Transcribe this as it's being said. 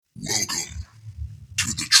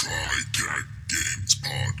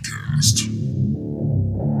Podcast.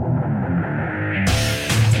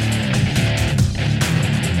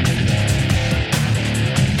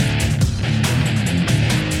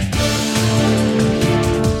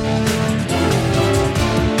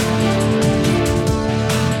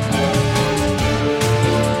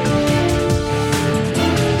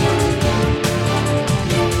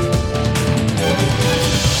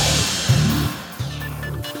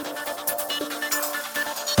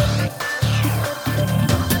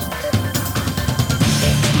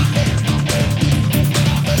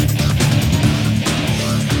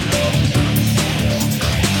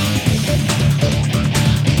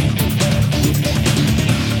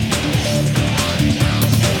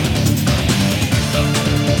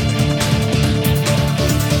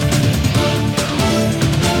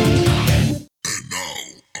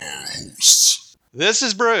 This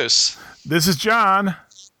is Bruce. This is John.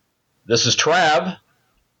 This is Trav.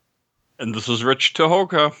 And this is Rich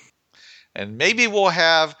Tahoka. And maybe we'll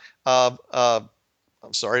have,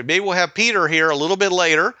 maybe we'll have Peter here a little bit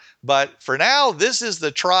later. But for now, this is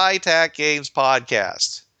the TriTac Games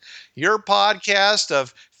Podcast. Your podcast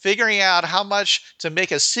of figuring out how much to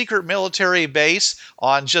make a secret military base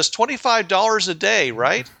on just $25 a day,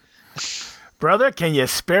 right? Brother, can you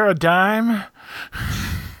spare a dime?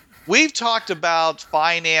 We've talked about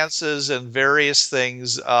finances and various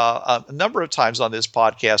things a number of times on this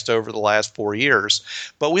podcast over the last 4 years,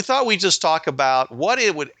 but we thought we'd just talk about what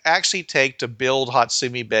it would actually take to build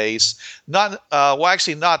Hatsumi Base. Not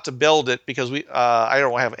to build it, because I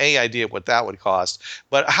don't have any idea what that would cost,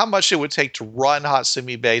 but how much it would take to run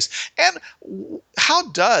Hatsumi Base, and how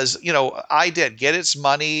does IDET get its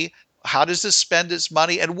money? How does it spend its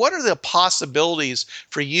money? And what are the possibilities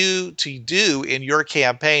for you to do in your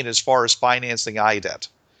campaign as far as financing IDET?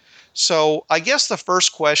 So I guess the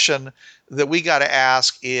first question that we got to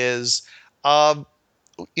ask is, IDET,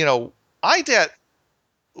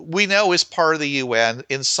 we know, is part of the UN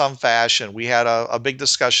in some fashion. We had a big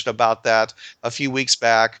discussion about that a few weeks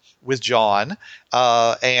back with John,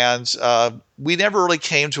 and we never really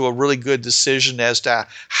came to a really good decision as to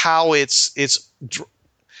how it's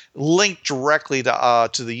linked directly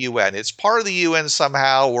to the UN. It's part of the UN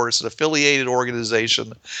somehow, or it's an affiliated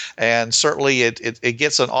organization, and certainly it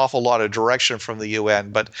gets an awful lot of direction from the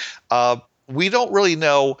UN, but we don't really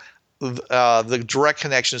know the direct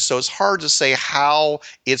connection, so it's hard to say how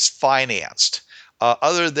it's financed,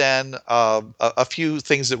 other than a few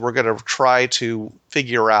things that we're going to try to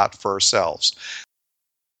figure out for ourselves.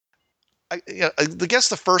 I guess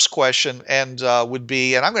the first question would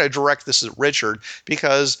be, and I'm going to direct this at Richard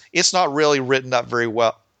because it's not really written up very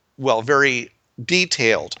very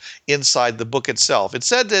detailed inside the book itself. It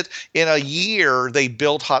said that in a year they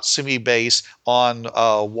built Hatsumi Base on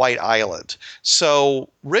White Island. So,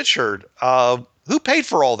 Richard, who paid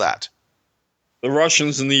for all that? The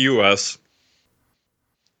Russians and the U.S.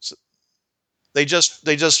 So they just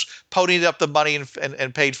ponied up the money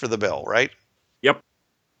and paid for the bill, right? Yep.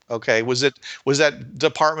 Okay, was that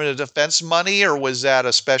Department of Defense money, or was that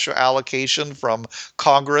a special allocation from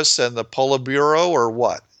Congress and the Politburo, or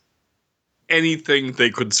what? Anything they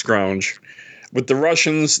could scrounge. With the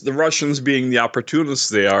Russians being the opportunists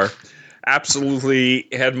they are, absolutely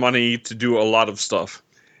had money to do a lot of stuff.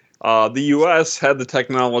 The U.S. had the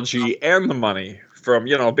technology and the money from,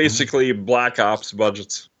 basically Black Ops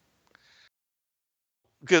budgets.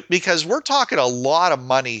 Because we're talking a lot of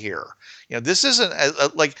money here. This isn't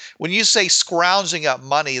like when you say scrounging up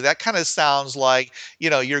money, that kind of sounds like,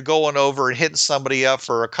 you're going over and hitting somebody up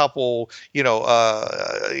for a couple,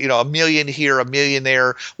 a million here, a million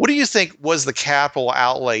there. What do you think was the capital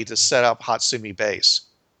outlay to set up Hatsumi Base?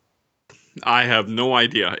 I have no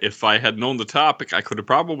idea. If I had known the topic, I could have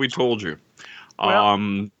probably told you.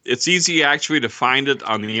 Well, it's easy actually to find it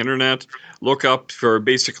on the internet. Look up for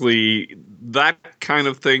basically that kind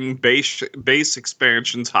of thing, base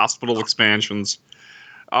expansions, hospital expansions,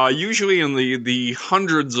 usually in the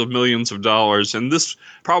hundreds of millions of dollars. And this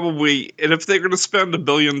probably, and if they're going to spend $1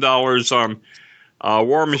 billion on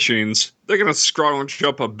war machines, they're going to scrounge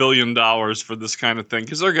up $1 billion for this kind of thing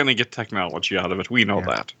because they're going to get technology out of it. We know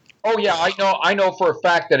that. Oh yeah, I know for a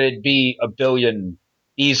fact that it'd be $1 billion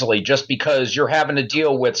easily, just because you're having to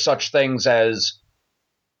deal with such things as,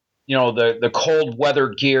 the cold weather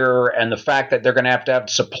gear, and the fact that they're going to have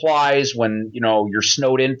supplies when, you're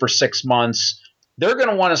snowed in for 6 months. They're going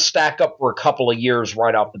to want to stack up for a couple of years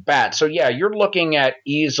right off the bat. So yeah, you're looking at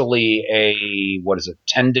easily a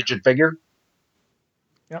 10-digit figure.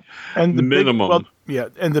 Yep. And the minimum.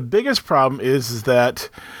 And the biggest problem is that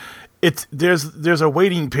there's a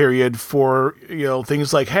waiting period for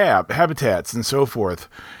things like habitats and so forth.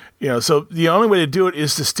 So the only way to do it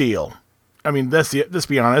is to steal. I mean, let's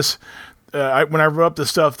be honest. When I wrote up the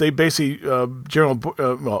stuff, they basically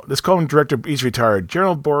let's call him director. He's retired.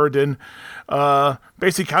 General Borden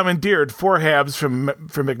basically commandeered 4 halves from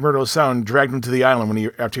McMurdo Sound, dragged them to the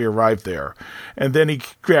island after he arrived there, and then he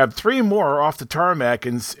grabbed 3 more off the tarmac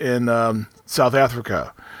in South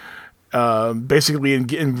Africa. Basically,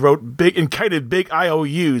 and wrote kited big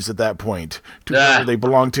IOUs at that point to where they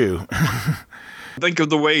belong to. Think of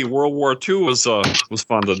the way World War II was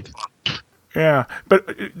funded. Yeah,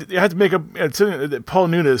 but you have to make something that Paul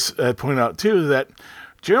Nunes pointed out too, that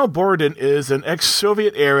General Borden is an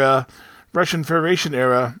ex-Soviet era, Russian Federation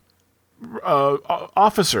era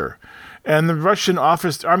officer, and the Russian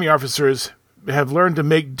army officers have learned to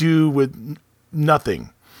make do with nothing,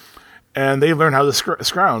 and they learned how to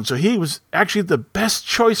scrounge. So he was actually the best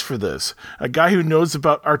choice for this, a guy who knows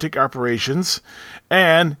about Arctic operations,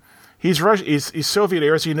 and he's Soviet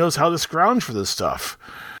era, so he knows how to scrounge for this stuff.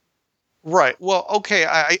 Right. Well, okay.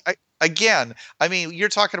 I mean, you're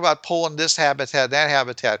talking about pulling this habitat, that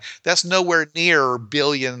habitat. That's nowhere near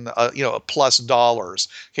billion, plus dollars.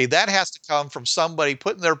 Okay, that has to come from somebody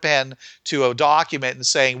putting their pen to a document and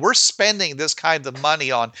saying, we're spending this kind of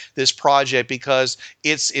money on this project because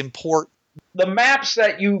it's important. The maps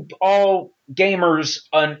that you all gamers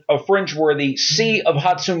on a fringe-worthy see of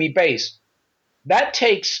Hatsumi Base, that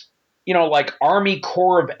takes like Army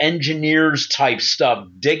Corps of Engineers type stuff,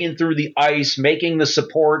 digging through the ice, making the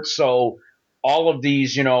support so all of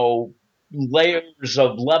these, layers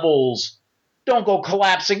of levels don't go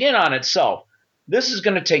collapsing in on itself. This is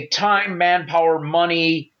going to take time, manpower,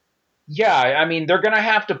 money. Yeah, I mean, they're going to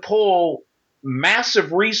have to pull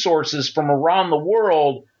massive resources from around the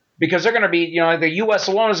world because they're going to be, the U.S.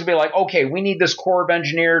 alone is going to be like, okay, we need this Corps of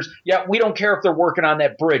Engineers. Yeah, we don't care if they're working on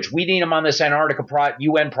that bridge. We need them on this Antarctica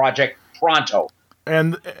UN project pronto.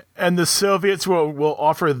 And the Soviets will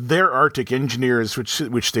offer their Arctic engineers,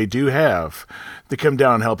 which they do have, to come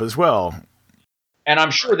down and help as well. And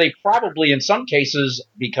I'm sure they probably, in some cases,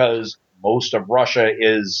 because most of Russia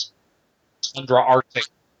is tundra Arctic.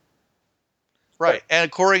 Right, and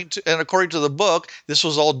according to the book, this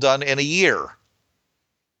was all done in a year.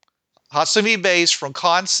 Hatsumi Base, from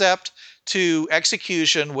concept to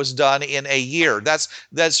execution, was done in a year.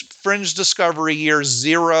 That's Fringe Discovery year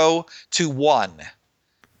 0 to 1.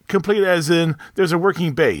 Complete as in there's a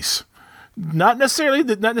working base. Not necessarily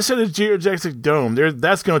the geodesic dome.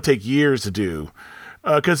 That's going to take years to do.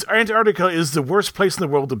 Because Antarctica is the worst place in the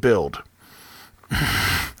world to build.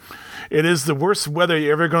 It is the worst weather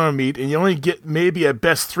you're ever going to meet, and you only get maybe at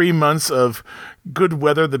best 3 months of good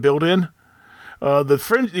weather to build in. The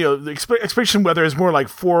fringe, the expedition weather is more like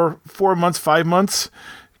 4 months, 5 months,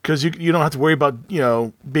 because you don't have to worry about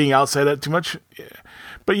being outside that too much.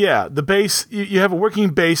 But yeah, the base, you have a working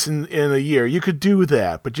base in a year. You could do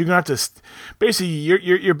that, but you're going to have to basically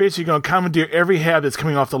you're basically going to commandeer every hab that's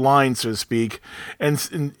coming off the line, so to speak, and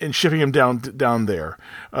shipping them down there,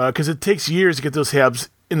 because it takes years to get those habs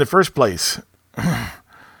in the first place.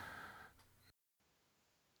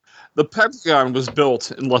 The Pentagon was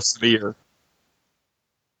built in less than a year.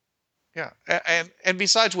 Yeah, and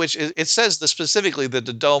besides which, it says specifically that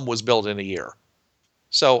the dome was built in a year.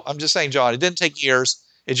 So I'm just saying, John, it didn't take years.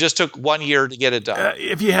 It just took 1 year to get it done.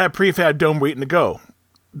 If you had a prefab dome waiting to go,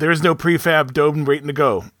 there's no prefab dome waiting to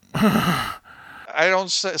go. I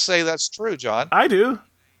don't say that's true, John. I do.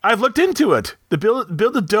 I've looked into it. To build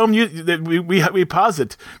the dome we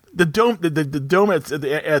posit, the dome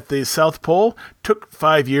at the South Pole took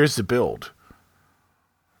 5 years to build,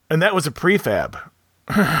 and that was a prefab.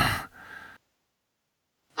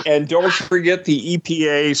 And don't forget, the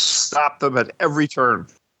EPA stopped them at every turn.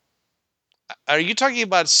 Are you talking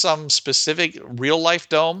about some specific real life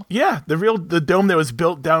dome? Yeah, the dome that was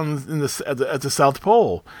built down at the South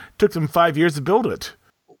Pole took them 5 years to build it.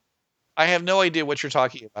 I have no idea what you're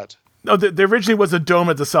talking about. No, there originally was a dome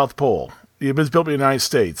at the South Pole. It was built in the United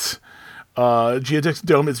States. Geodesic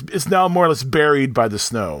dome is now more or less buried by the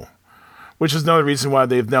snow, which is another reason why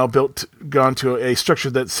they've now gone to a structure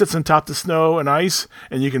that sits on top of the snow and ice,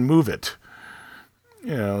 and you can move it.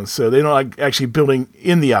 So they don't like actually building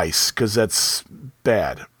in the ice, because that's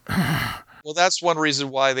bad. Well, that's one reason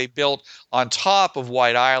why they built on top of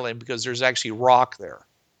White Island, because there's actually rock there.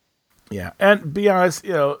 Yeah, and to be honest,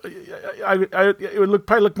 it would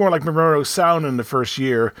probably look more like McMurdo Sound in the first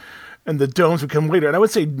year, and the domes would come later. And I would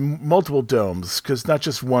say multiple domes, because not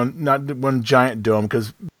one giant dome,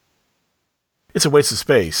 because it's a waste of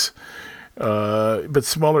space. But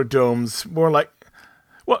smaller domes, more like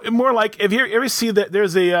if you ever see that,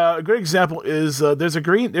 there's a good example is there's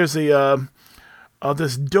a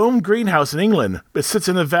this dome greenhouse in England. It sits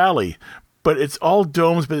in a valley, but it's all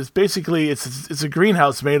domes. But it's basically it's a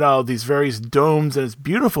greenhouse made out of these various domes, and it's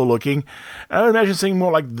beautiful looking. And I would imagine something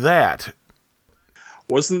more like that.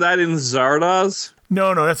 Wasn't that in Zardoz?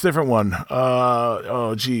 No, that's a different one.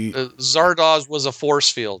 Zardoz was a force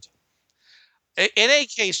field. In any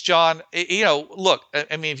case, John, look,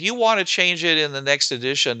 I mean, if you want to change it in the next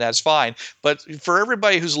edition, that's fine. But for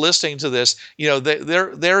everybody who's listening to this,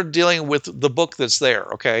 they're dealing with the book that's there,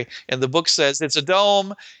 okay? And the book says it's a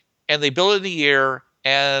dome, and they build it in a year,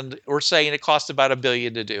 and we're saying it cost about $1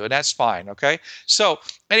 billion to do, and that's fine, okay? So,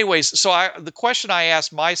 anyways, the question I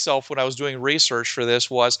asked myself when I was doing research for this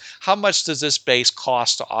was, how much does this base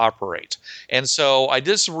cost to operate? And so I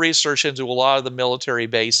did some research into a lot of the military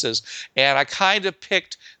bases, and I kind of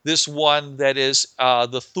picked this one that is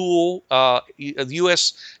the Thule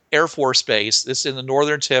U.S. Air Force Base. It's in the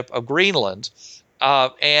northern tip of Greenland.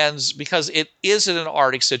 And because it is in an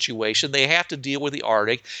Arctic situation, they have to deal with the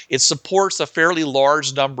Arctic. It supports a fairly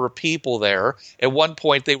large number of people there. At one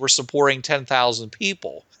point, they were supporting 10,000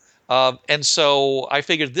 people. And so I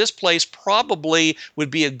figured this place probably would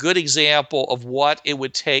be a good example of what it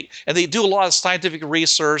would take. And they do a lot of scientific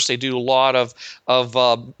research. They do a lot of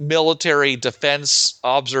military defense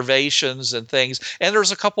observations and things. And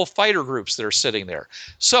there's a couple fighter groups that are sitting there.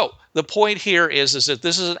 So the point here is that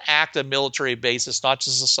this is an active military base. It's not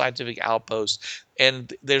just a scientific outpost.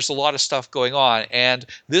 And there's a lot of stuff going on. And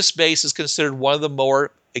this base is considered one of the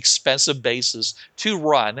more expensive bases to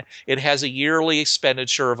run. It has a yearly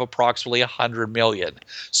expenditure of approximately $100 million.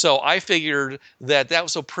 So I figured that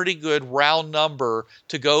was a pretty good round number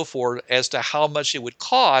to go for as to how much it would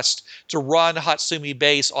cost to run Hatsumi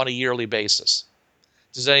Base on a yearly basis.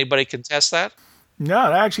 Does anybody contest that? No,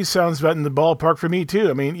 that actually sounds about in the ballpark for me too.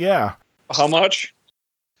 I mean, yeah. How much?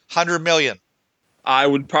 $100 million. I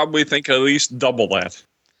would probably think at least double that.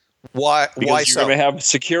 Why? Because why you're so? going to have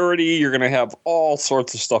security, you're going to have all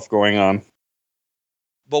sorts of stuff going on.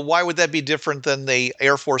 But why would that be different than the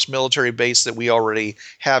Air Force military base that we already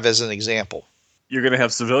have as an example? You're going to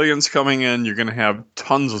have civilians coming in, you're going to have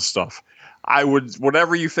tons of stuff.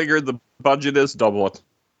 Whatever you figure the budget is, double it.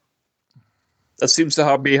 That seems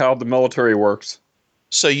to be how the military works.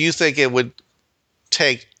 So you think it would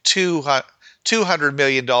take $200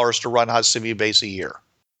 million to run Hatsumi Base a year?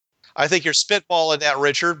 I think you're spitballing that,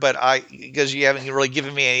 Richard, because you haven't really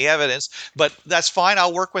given me any evidence. But that's fine.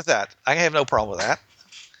 I'll work with that. I have no problem with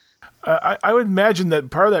that. I would imagine that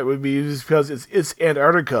part of that would be just because it's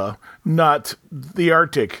Antarctica, not the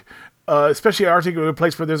Arctic. Especially Arctic, a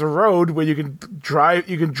place where there's a road where you can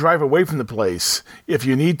drive away from the place if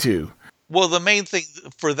you need to. Well, the main thing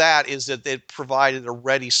for that is that it provided a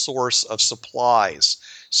ready source of supplies.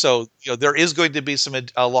 So, there is going to be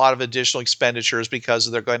a lot of additional expenditures because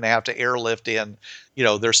they're going to have to airlift in,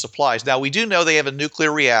 their supplies. Now, we do know they have a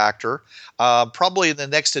nuclear reactor. Probably in the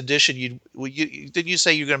next edition, did you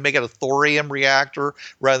say you're going to make it a thorium reactor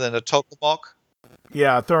rather than a tokamak?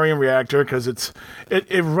 Yeah, a thorium reactor because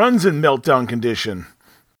it runs in meltdown condition.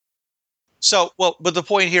 So, but the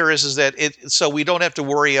point here is that so we don't have to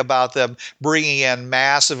worry about them bringing in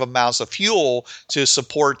massive amounts of fuel to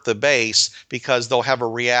support the base because they'll have a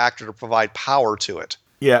reactor to provide power to it.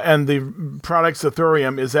 Yeah, and the products of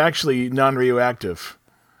thorium is actually non-radioactive.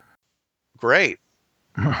 Great.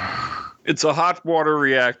 It's a hot water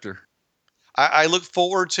reactor. I look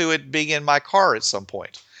forward to it being in my car at some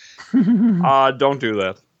point. Don't do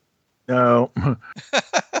that. No.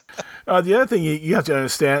 The other thing you have to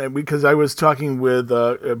understand, because I was talking with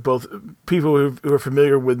both people who are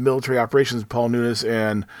familiar with military operations, Paul Nunes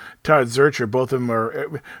and Todd Zurcher. Both of them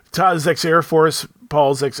are Todd's ex-Air Force,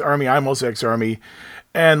 Paul's ex-Army, I'm also ex-Army.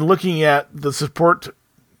 And looking at the support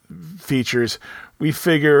features, we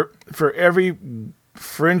figure for every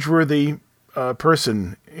fringe-worthy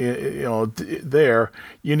person, there,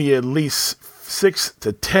 you need at least 6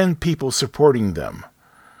 to 10 people supporting them.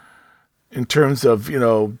 In terms of,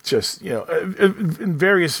 in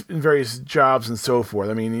various jobs and so forth.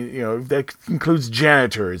 I mean, that includes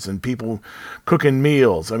janitors and people cooking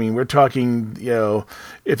meals. I mean, we're talking,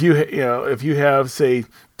 if you have, say,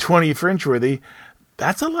 20 fringe-worthy,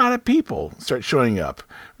 that's a lot of people start showing up.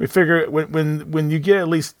 We figure when you get at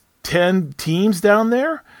least 10 teams down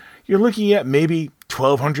there, you're looking at maybe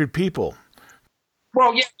 1,200 people.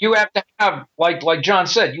 Well, yeah, you have to have, like John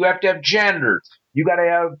said, you have to have janitors. You got to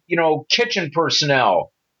have, kitchen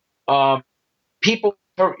personnel, people,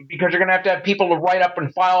 because you're going to have people to write up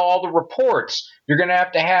and file all the reports. You're going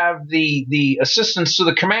to have the assistants to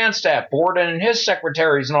the command staff, Borden and his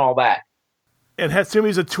secretaries and all that. And Hatsumi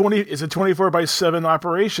is a 24/7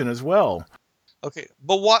 operation as well. Okay,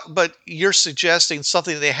 but you're suggesting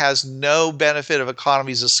something that has no benefit of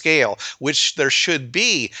economies of scale, which there should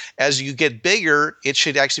be. As you get bigger, it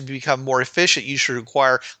should actually become more efficient. You should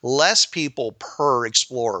require less people per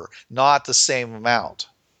explorer, not the same amount.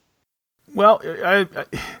 Well,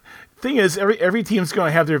 thing is, every team's going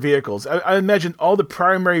to have their vehicles. I imagine all the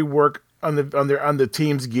primary work on the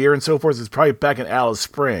team's gear and so forth is probably back in Alice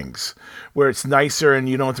Springs, where it's nicer and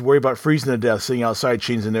you don't have to worry about freezing to death sitting outside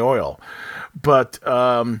changing the oil. But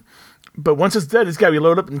once it's dead, it's got to be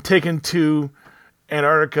loaded up and taken to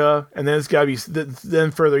Antarctica, and then it's got to be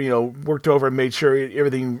then further, worked over and made sure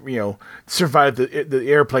everything, survived the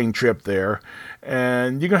airplane trip there.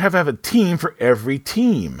 And you're gonna have a team for every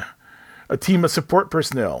team, a team of support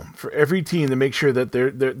personnel for every team to make sure that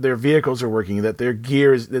their vehicles are working, that their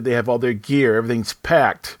gears, that they have all their gear, everything's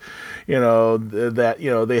packed,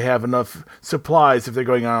 that they have enough supplies if they're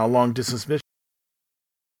going on a long distance mission.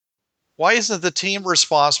 Why isn't the team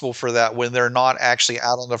responsible for that when they're not actually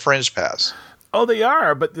out on the fringe pass? Oh, they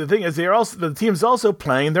are, but the thing is, the team's also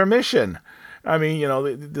planning their mission. I mean,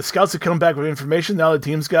 the scouts have come back with information. Now the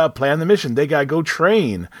team's got to plan the mission. They got to go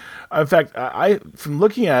train. In fact, from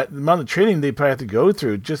looking at the amount of training they probably have to go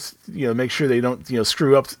through, just make sure they don't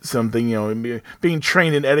screw up something. Being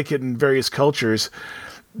trained in etiquette in various cultures,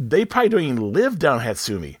 they probably don't even live down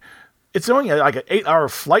Hatsumi. It's only like an 8-hour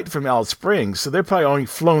flight from Alice Springs, so they're probably only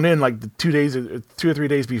flown in like the 2 or 3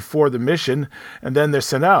 days before the mission, and then they're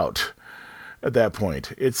sent out. At that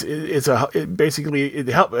point, it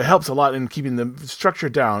helps a lot in keeping the structure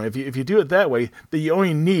down. If you do it that way, then you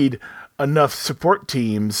only need enough support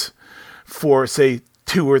teams for say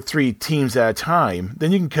 2 or 3 teams at a time.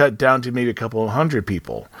 Then you can cut down to maybe a couple of hundred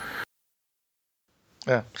people.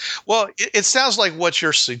 Yeah. Well, it sounds like what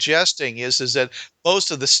you're suggesting is that most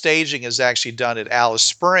of the staging is actually done at Alice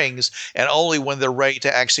Springs, and only when they're ready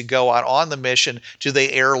to actually go out on the mission do they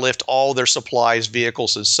airlift all their supplies,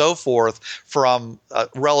 vehicles, and so forth from,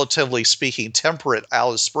 relatively speaking, temperate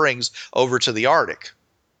Alice Springs over to the Arctic.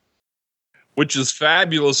 Which is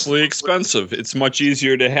fabulously expensive. It's much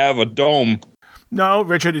easier to have a dome. No,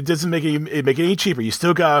 Richard, it doesn't make it any cheaper. You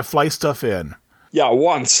still gotta fly stuff in. Yeah,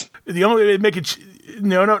 once. The only way to make it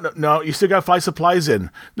no. You still got to fly supplies in.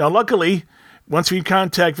 Now, luckily, once we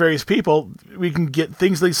contact various people, we can get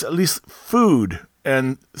things like at least food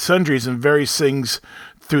and sundries and various things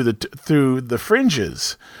through the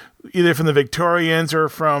fringes, either from the Victorians or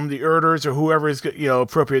from the Erders or whoever is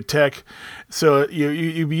appropriate tech. So you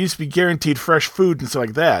used to be guaranteed fresh food and stuff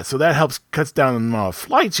like that. So that cuts down the amount of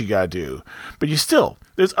flights you got to do. But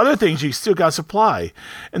there's other things you still got to supply,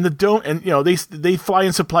 and the dome, and they fly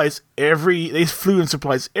in supplies they flew in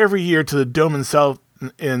supplies every year to the dome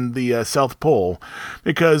in the South Pole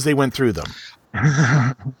because they went through them.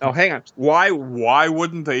 Now, hang on. Why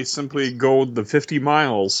wouldn't they simply go the 50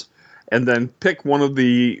 miles and then pick one of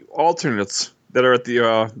the alternates that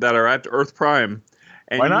are at Earth Prime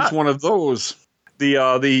and use one of those? The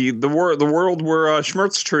world where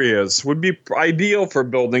Schmerz Tree is would be ideal for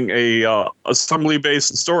building a assembly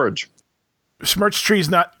base and storage. Schmerz Tree's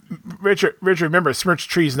not Richard. Remember, Schmerz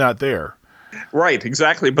Tree's not there. Right,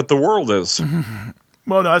 exactly. But the world is.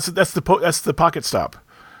 Well, no, that's the pocket stop.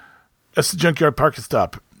 That's the junkyard pocket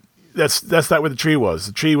stop. That's not where the tree was.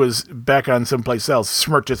 The tree was back on someplace else.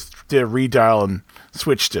 Schmerz just did a redial and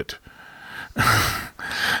switched it.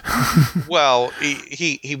 Well,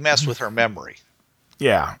 he messed with her memory.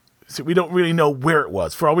 Yeah. So we don't really know where it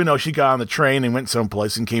was. For all we know, she got on the train and went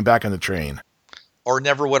someplace and came back on the train. Or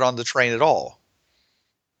never went on the train at all.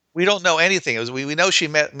 We don't know anything. We know she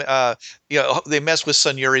met, they messed with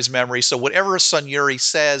Sun Yuri's memory. So whatever Sun Yuri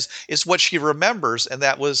says is what she remembers, and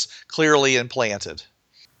that was clearly implanted.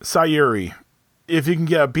 Sayuri. If you can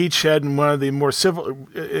get a beachhead in one of the more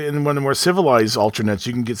civilized alternates,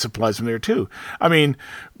 you can get supplies from there too. I mean,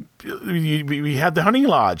 we had the hunting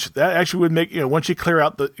lodge that actually would make once you clear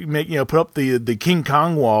out put up the King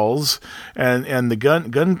Kong walls and the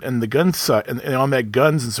gun site and automatic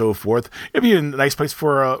guns and so forth. It'd be a nice place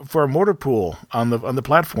for a mortar pool on the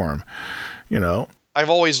platform. I've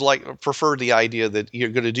always preferred the idea that you're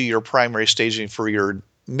going to do your primary staging for your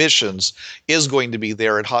missions is going to be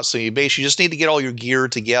there at Hatsumi Base. You just need to get all your gear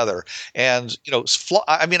together, and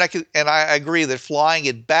I agree that flying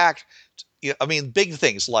it back. Big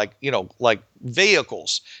things like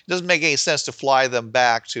vehicles. It doesn't make any sense to fly them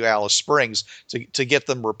back to Alice Springs to get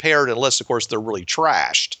them repaired, unless, of course, they're really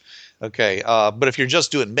trashed. Okay, but if you're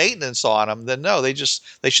just doing maintenance on them, then no, they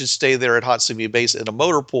should stay there at Hatsumi Base in a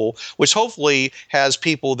motor pool, which hopefully has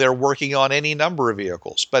people there working on any number of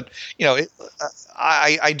vehicles. But really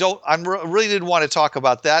didn't want to talk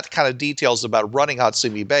about that kind of details about running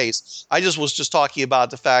Hatsumi Base. I was just talking about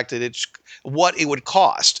the fact that what it would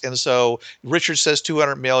cost. And so Richard says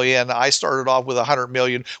 200 million. I started off with 100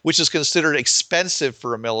 million, which is considered expensive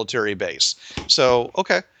for a military base. So,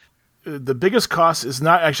 okay. The biggest cost is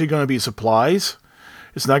not actually going to be supplies.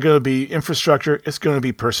 It's not going to be infrastructure. It's going to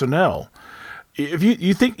be personnel. If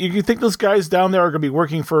you think those guys down there are going to be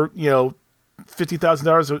working for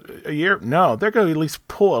 $50,000 a year, no, they're going to at least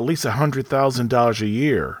pull at least $100,000 a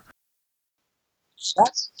year.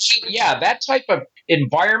 That type of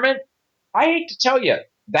environment. I hate to tell you,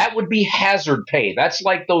 that would be hazard pay. That's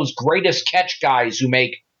like those greatest catch guys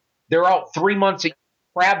they're out 3 months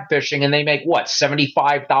crab fishing and they make what,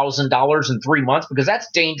 $75,000 in 3 months, because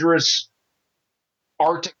that's dangerous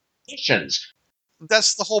Arctic conditions.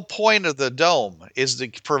 That's the whole point of the dome, is to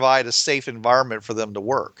provide a safe environment for them to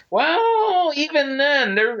work. Well, even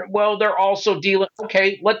then, they're also dealing.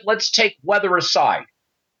 Okay, let's take weather aside,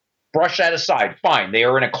 brush that aside. Fine, they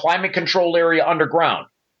are in a climate controlled area underground.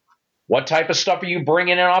 What type of stuff are you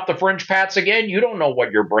bringing in off the fringe paths again? You don't know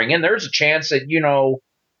what you're bringing. There's a chance that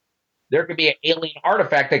there could be an alien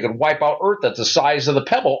artifact that could wipe out Earth that's the size of the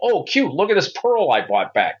pebble. Oh, cute! Look at this pearl I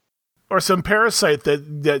bought back. Or some parasite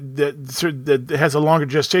that has a longer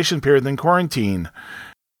gestation period than quarantine.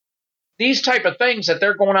 These type of things that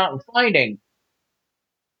they're going out and finding,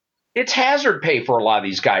 it's hazard pay for a lot of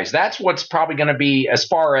these guys. That's what's probably going to be, as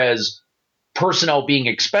far as personnel being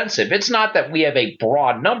expensive. It's not that we have a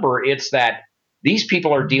broad number. It's that these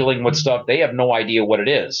people are dealing with stuff. They have no idea what it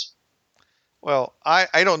is. Well,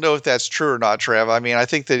 I don't know if that's true or not, Trev. I mean, I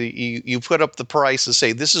think that you put up the price and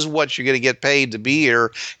say, this is what you're going to get paid to be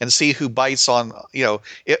here, and see who bites on,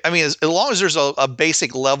 as long as there's a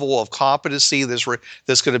basic level of competency that's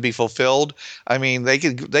going to be fulfilled. I mean, they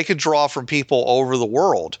could draw from people over the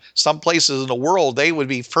world. Some places in the world, they would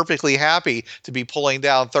be perfectly happy to be pulling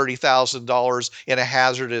down $30,000 in a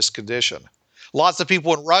hazardous condition. Lots of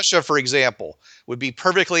people in Russia, for example, would be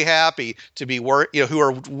perfectly happy to be who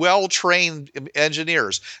are well-trained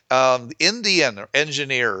engineers, Indian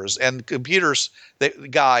engineers and computers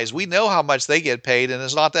guys. We know how much they get paid, and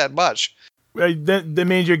it's not that much. That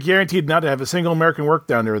means you're guaranteed not to have a single American work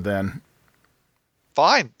down there. Then,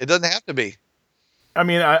 fine, it doesn't have to be. I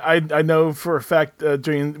mean, I know for a fact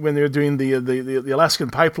when they were doing the Alaskan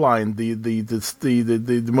pipeline,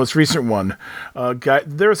 the most recent one,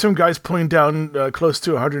 there were some guys pulling down close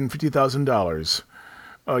to $150,000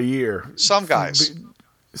 a year. Some guys.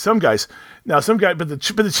 Now, but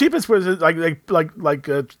the cheapest was like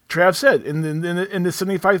Trav said, in the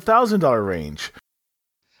 $75,000 range.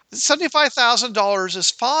 $75,000 is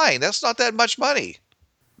fine. That's not that much money.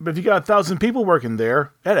 But if you got 1,000 people working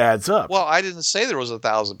there, that adds up. Well, I didn't say there was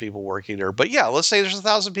 1,000 people working there, but yeah, let's say there's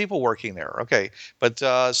 1,000 people working there. Okay, but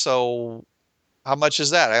so how much is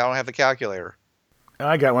that? I don't have the calculator.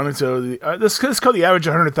 I got one. So let's call the average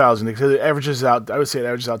 100,000 because it averages out. I would say it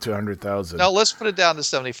averages out to 100,000. No, let's put it down to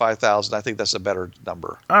 75,000. I think that's a better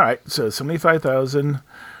number. All right, so 75,000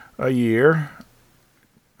 a year.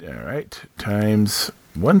 All right, times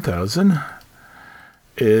 1,000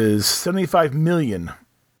 is 75 million.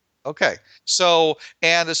 Okay, so,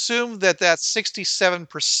 and assume that that's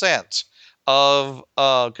 67% of,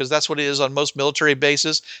 because that's what it is on most military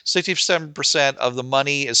bases, 67% of the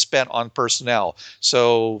money is spent on personnel.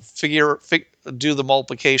 So do the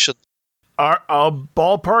multiplication. Our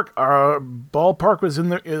ballpark was in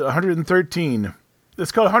the 113.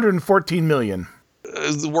 Let's call it 114 million.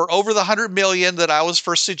 We're over the 100 million that I was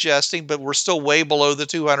first suggesting, but we're still way below the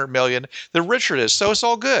 200 million that Richard is. So it's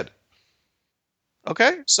all good.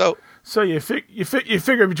 Okay, so you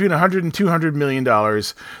figure between 100 and 200 million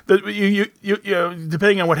dollars. That you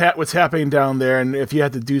depending on what's happening down there, and if you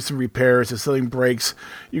have to do some repairs, if something breaks,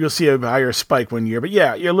 you'll see a higher spike one year. But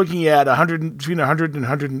yeah, you're looking at between 100 and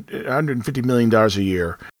 150 million dollars a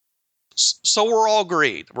year. So we're all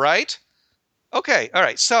agreed, right? Okay, all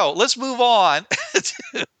right. So let's move on.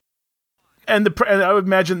 And I would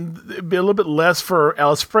imagine it'd be a little bit less for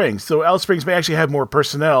Alice Springs. So Alice Springs may actually have more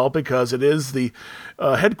personnel because it is the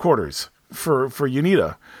headquarters for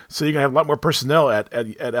UNITA. So you're going to have a lot more personnel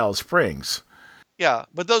at Alice Springs. Yeah,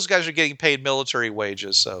 but those guys are getting paid military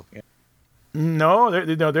wages, so... Yeah. No,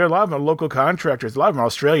 there are a lot of them local contractors. A lot of them are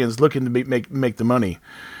Australians looking to make the money.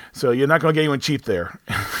 So you're not going to get anyone cheap there.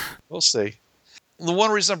 We'll see. The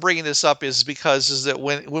one reason I'm bringing this up is because that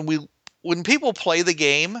when we when people play the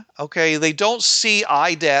game, okay, they don't see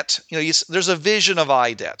IDET. There's a vision of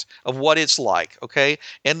IDET of what it's like, okay,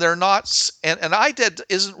 and they're not. And IDET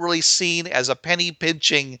isn't really seen as a penny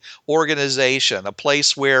pinching organization, a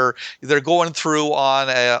place where they're going through on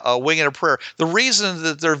a wing and a prayer. The reason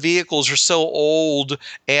that their vehicles are so old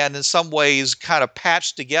and in some ways kind of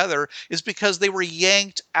patched together is because they were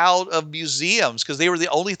yanked out of museums because they were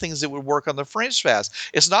the only things that would work on the Fringe Fest.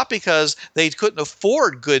 It's not because they couldn't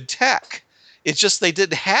afford good tech. It's just they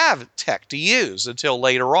didn't have tech to use until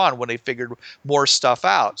later on when they figured more stuff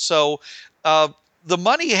out. So the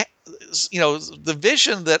money, the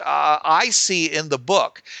vision that I see in the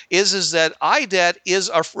book is that IDET is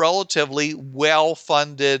a relatively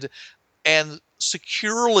well-funded and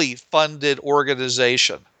securely funded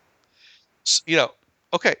organization.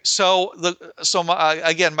 Okay. So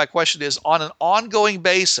my question is, on an ongoing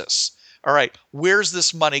basis, all right, where's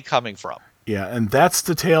this money coming from? Yeah, and that's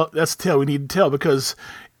the tale. That's the tale we need to tell because,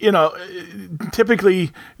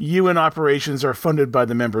 typically UN operations are funded by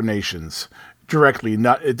the member nations directly.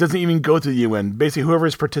 It doesn't even go to the UN. Basically, whoever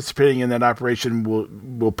is participating in that operation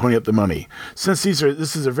will pony up the money. Since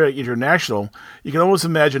this is a very international, you can almost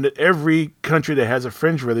imagine that every country that has a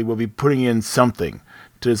fringe really will be putting in something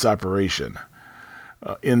to this operation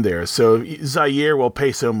in there. So Zaire will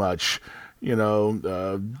pay so much.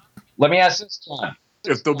 Let me ask this time.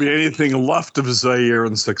 If there'll be anything left of Zaire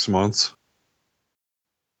in 6 months.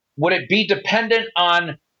 Would it be dependent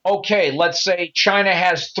on, okay, let's say China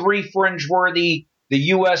has 3 fringe-worthy, the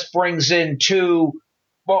U.S. brings in 2,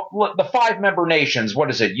 well, the 5 member nations, what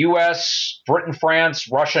is it, U.S., Britain,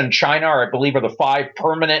 France, Russia, and China, I believe are the 5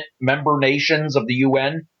 permanent member nations of the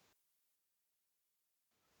UN.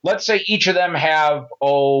 Let's say each of them have,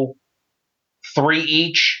 3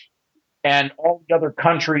 each. And all the other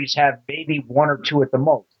countries have maybe 1 or 2 at the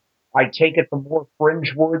most. I take it the more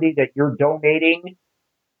fringe-worthy that you're donating,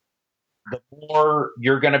 the more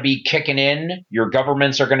you're going to be kicking in, your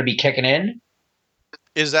governments are going to be kicking in?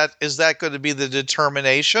 Is that going to be the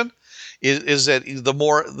determination? Is that the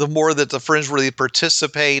more that the fringe-worthy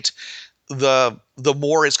participate, the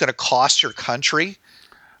more it's going to cost your country?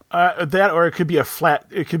 That, or it could be a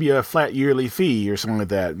flat yearly fee or something like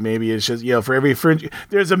that. Maybe it's just for every fringe,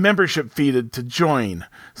 there's a membership fee to join,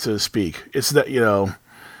 so to speak. It's that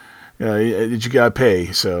that you gotta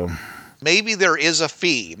pay. So maybe there is a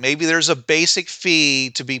fee. Maybe there's a basic fee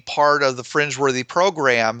to be part of the Fringeworthy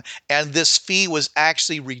program, and this fee was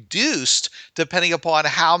actually reduced depending upon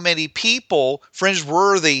how many people,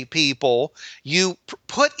 Fringeworthy people, you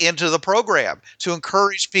put into the program to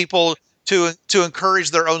encourage people. To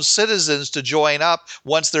encourage their own citizens to join up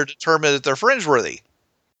once they're determined that they're fringeworthy.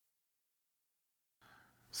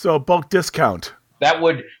 So a bulk discount. That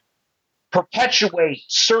would perpetuate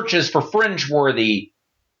searches for fringeworthy,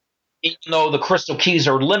 even though the crystal keys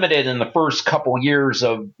are limited in the first couple years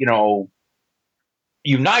of, UNITA,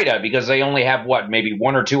 because they only have, maybe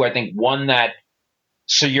 1 or 2, I think one that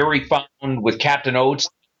Sayuri found with Captain Oates,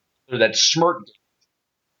 that Smirk.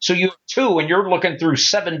 So you have 2, and you're looking through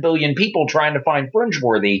 7 billion people trying to find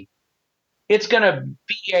fringeworthy. It's going to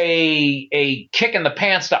be a kick in the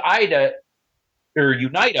pants to IDA or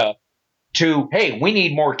UNITA to, hey, we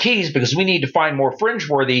need more keys because we need to find more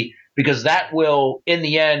fringeworthy, because that will, in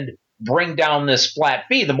the end, bring down this flat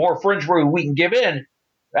fee. The more fringeworthy we can give in,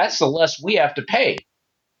 that's the less we have to pay.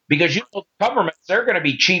 Because the governments, they're going to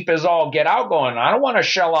be cheap as all get out going, I don't want to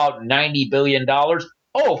shell out $90 billion.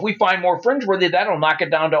 Oh, if we find more fringeworthy, that'll knock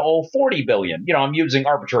it down to $40 billion. I'm using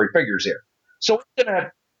arbitrary figures here. So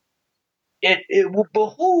it will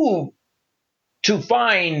behoove to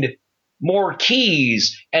find more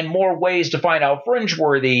keys and more ways to find out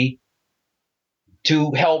fringeworthy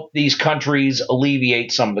to help these countries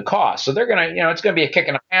alleviate some of the costs. So they're going to, it's going to be a kick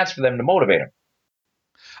in the pants for them to motivate them.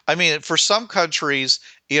 I mean, for some countries,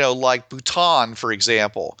 like Bhutan, for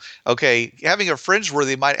example, okay, having a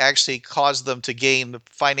fringeworthy might actually cause them to gain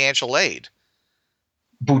financial aid.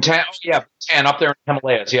 Bhutan, Bhutan up there in the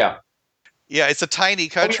Himalayas, yeah. Yeah, it's a tiny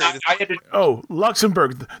country.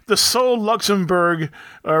 Luxembourg, the sole Luxembourg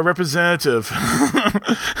representative.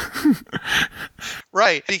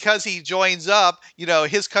 Right, because he joins up,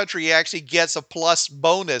 his country actually gets a plus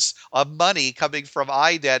bonus of money coming from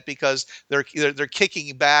IDET because they're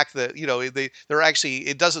kicking back they're actually,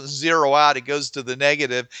 it doesn't zero out, it goes to the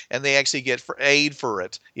negative, and they actually get aid for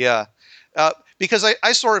it. Yeah, because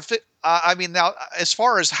I sort of. Now, as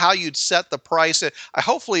far as how you'd set the price,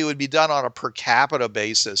 hopefully it would be done on a per capita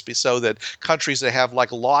basis, so that countries that have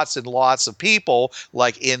like lots and lots of people,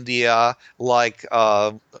 like India, like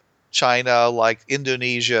China, like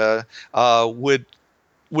Indonesia, would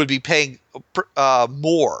be paying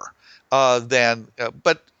more. than,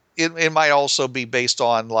 but it might also be based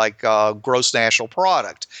on like gross national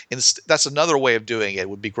product. And that's another way of doing it,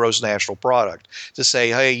 would be gross national product, to say,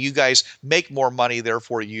 hey, you guys make more money,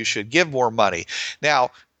 therefore you should give more money.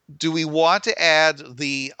 Now, do we want to add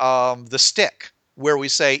the stick, where we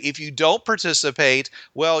say if you don't participate,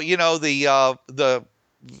 well, the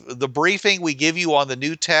briefing we give you on the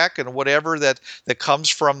new tech and whatever that comes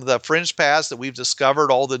from the Fringe Pass, that we've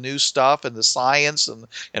discovered all the new stuff and the science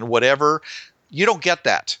and whatever, you don't get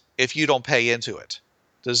that if you don't pay into it.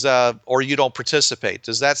 Or you don't participate.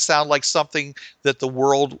 Does that sound like something that the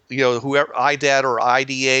world, whoever, IDAT or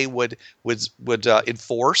IDA would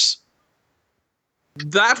enforce?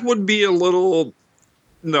 That would be a little...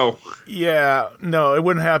 No. Yeah, no, it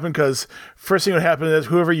wouldn't happen, because first thing that would happen is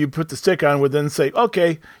whoever you put the stick on would then say,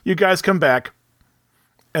 okay, you guys come back,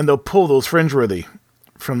 and they'll pull those Fringeworthy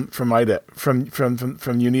from IDA, from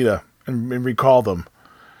UNITA, and recall them.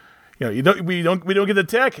 We don't get the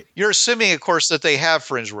tech. You're assuming, of course, that they have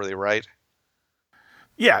Fringeworthy, right?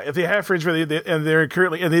 Yeah, if they have Fringeworthy and they're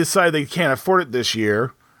currently, and they decide they can't afford it this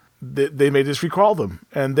year, they may just recall them.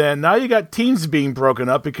 And then now you got teams being broken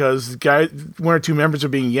up because one or two members are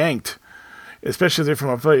being yanked, especially if they're from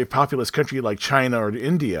a very populous country like China or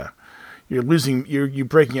India. You're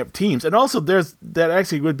breaking up teams. And also that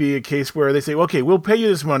actually would be a case where they say, okay, we'll pay you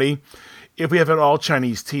this money if we have an all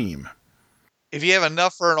Chinese team. If you have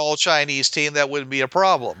enough for an all Chinese team, that wouldn't be a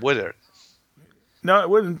problem, would it? No,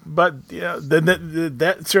 it wouldn't. But then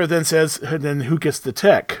that sort of then says, then who gets the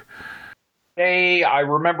tech? I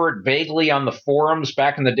remember it vaguely on the forums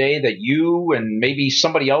back in the day that you and maybe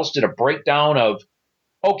somebody else did a breakdown of,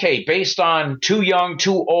 okay, based on too young,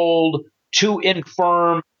 too old, too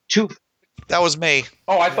infirm, too... That was me.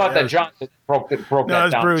 Oh, I thought that John broke that down. No,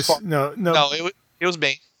 it was Bruce. No, it was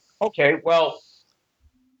me. Okay, well,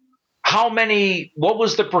 what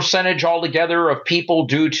was the percentage altogether of people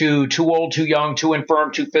due to too old, too young, too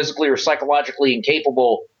infirm, too physically or psychologically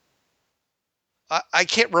incapable? I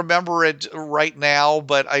can't remember it right now,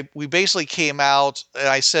 but we basically came out and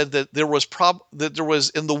I said that there was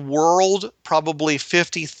in the world probably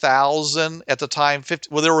 50,000 at the time.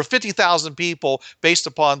 There were 50,000 people based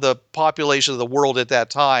upon the population of the world at that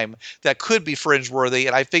time that could be Fringeworthy,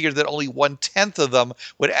 and I figured that only 1/10 of them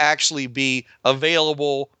would actually be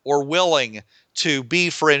available or willing to be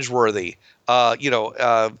Fringeworthy.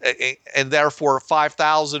 And therefore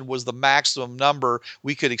 5,000 was the maximum number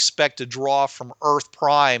we could expect to draw from Earth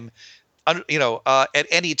Prime, at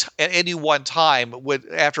any one time,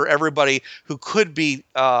 after everybody who could be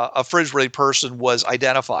a Fringeworthy person was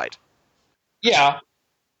identified. Yeah,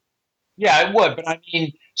 it would. But I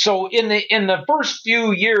mean, so in the first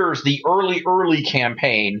few years, the early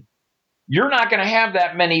campaign, you're not going to have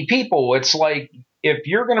that many people. It's like if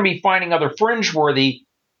you're going to be finding other Fringeworthy,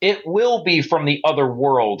 it will be from the other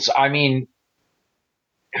worlds. I mean,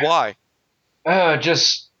 why?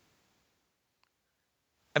 It's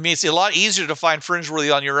a lot easier to find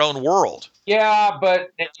Fringeworthy on your own world. Yeah, but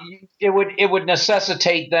it would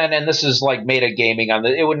necessitate then, and this is like metagaming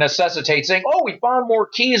it would necessitate saying, "Oh, we found more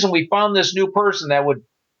keys and we found this new person," that would,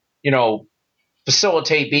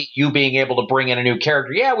 facilitate you being able to bring in a new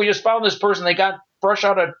character. Yeah, we just found this person. They got fresh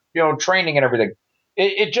out of training and everything.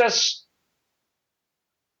 It just,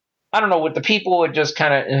 I don't know, with the people, it just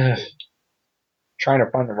kind of trying to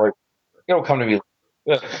find the right. It'll come to me.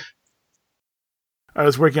 I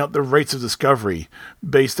was working out the rates of discovery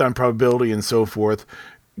based on probability and so forth.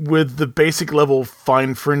 With the basic level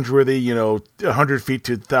find Fringeworthy, 100 feet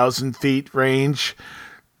to 1,000 feet range,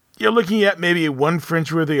 you're looking at maybe one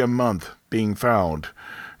Fringeworthy a month being found,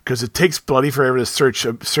 because it takes bloody forever to search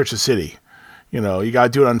a city. You got to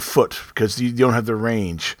do it on foot because you don't have the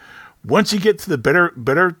range. Once you get to the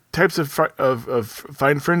better types of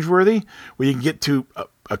find Fringeworthy, where you can get to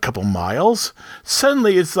a couple miles,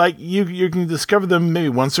 suddenly it's like you can discover them maybe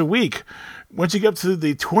once a week. Once you get up to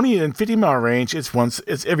the 20 and 50 mile range,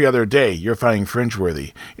 it's every other day you're finding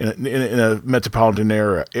Fringeworthy in a metropolitan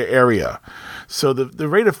area. So the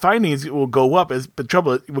rate of findings will go up, but the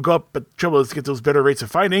trouble is to get those better rates of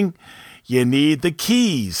finding, you need the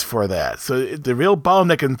keys for that. So the real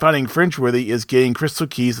bottleneck in finding Fringeworthy is getting crystal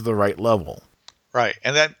keys at the right level. Right.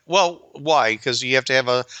 And why? Because you have to have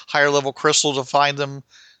a higher level crystal to find them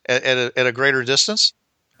at a greater distance?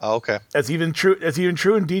 Oh, okay. That's even true in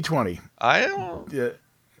D20. I don't... Yeah.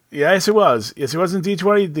 Yes, it was. Yes, it was in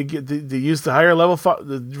D20. To use the higher level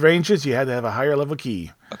the ranges, you had to have a higher level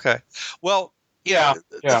key. Okay. Well, Yeah,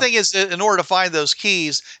 The thing is, that in order to find those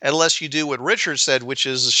keys, unless you do what Richard said, which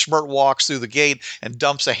is Schmidt walks through the gate and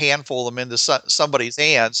dumps a handful of them into somebody's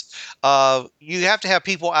hands, you have to have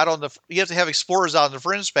people out on you have to have explorers out on the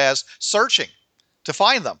fringe paths searching to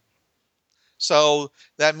find them. So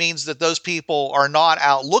that means that those people are not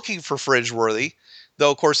out looking for Fringeworthy.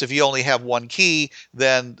 Though, of course, if you only have one key,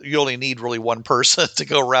 then you only need really one person to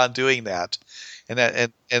go around doing that. And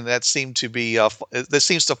that seemed to be that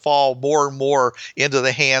seems to fall more and more into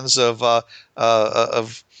the hands of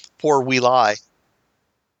poor Waylay.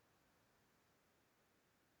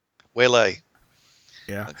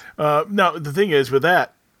 Yeah. Now the thing is with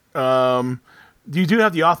that, you do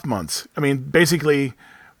have the off months. I mean, basically,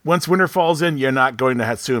 once winter falls in, you're not going to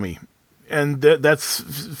Hatsumi, and that's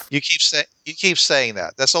you keep saying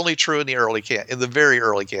that. That's only true in the very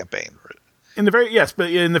early campaign. But in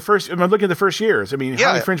the first, I'm looking at the first years. I mean,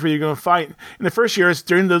 how many Fringe were you going to find in the first years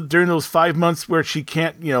during those 5 months where she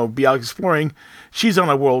can't, be out exploring? She's on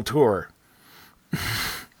a world tour.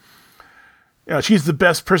 She's the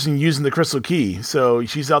best person using the crystal key, so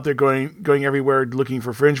she's out there going everywhere looking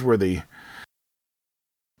for Fringeworthy.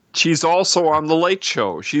 She's also on the Late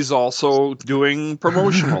Show. She's also doing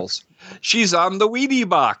promotionals. She's on the Wheatie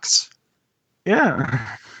Box. Yeah.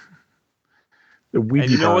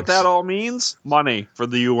 And you know what that all means? Money for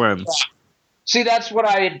the UN. Yeah. See, that's what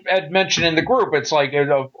I had mentioned in the group. It's like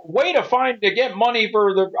a way to get money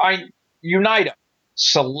for the UNITA.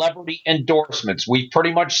 Celebrity endorsements. We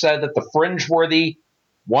pretty much said that the Fringeworthy,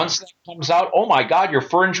 once that comes out, oh my God, you're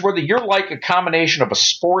Fringeworthy. You're like a combination of a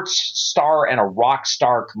sports star and a rock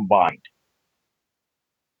star combined.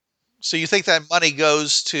 So you think that money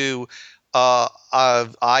goes to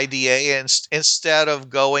IDA instead of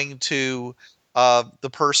going to the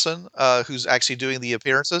person who's actually doing the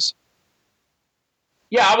appearances?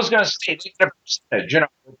 Yeah, I was going to say a percentage.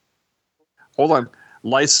 Hold on.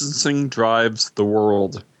 Licensing drives the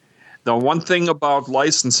world. The one thing about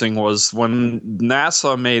licensing was when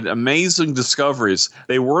NASA made amazing discoveries,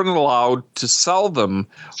 they weren't allowed to sell them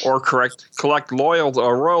or collect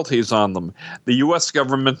royalties on them. The U.S.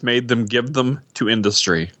 government made them give them to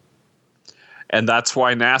industry. And that's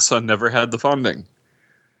why NASA never had the funding.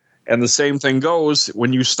 And the same thing goes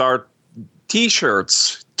when you start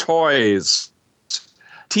T-shirts, toys,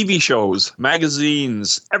 TV shows,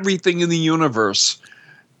 magazines, everything in the universe.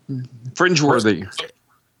 Fringeworthy.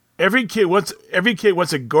 Every kid wants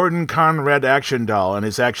a Gordon Conrad action doll on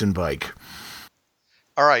his action bike.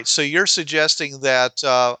 All right, so you're suggesting that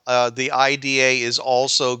the IDA is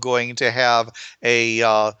also going to have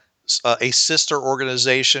a sister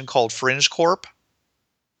organization called Fringe Corp?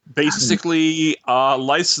 Basically,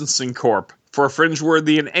 licensing corp for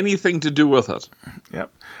Fringeworthy and anything to do with it.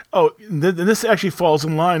 Yep. Oh, this actually falls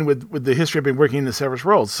in line with the history I've been working in the Savage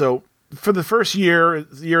World. So for the first year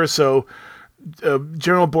or so,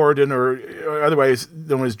 General Borodin, or otherwise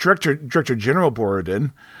known as Director General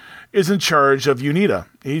Borodin, is in charge of UNITA.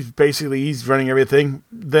 He's running everything.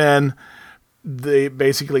 Then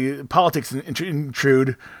politics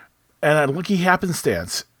intrude, and a lucky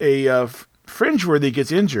happenstance, a Fringeworthy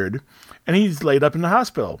gets injured, and he's laid up in the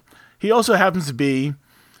hospital. He also happens to be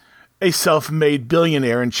a self-made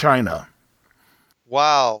billionaire in China.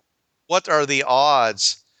 Wow. What are the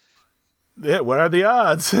odds? Yeah, what are the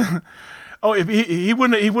odds? Oh, if he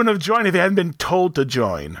wouldn't have joined if he hadn't been told to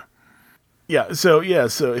join. So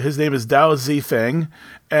his name is Dao Zifeng,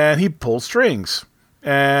 and he pulls strings.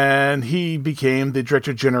 And he became the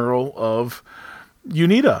Director General of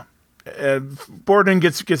UNITA. Borodin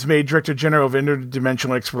gets made Director General of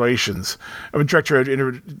Interdimensional Explorations.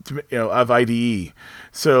 Director of IDE.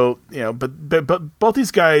 So, but both these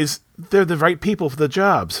guys, they're the right people for the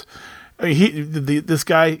jobs. I mean, this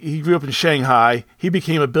guy, he grew up in Shanghai. He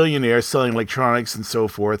became a billionaire selling electronics and so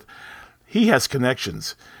forth. He has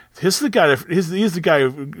connections. He's the guy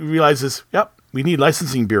who realizes, yep, we need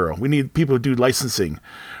licensing bureau. We need people who do licensing.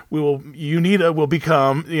 UNITA will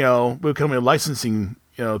become a licensing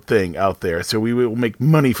thing out there. So we will make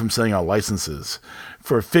money from selling out licenses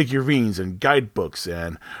for figurines and guidebooks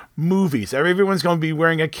and movies. Everyone's going to be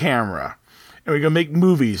wearing a camera. And we're going to make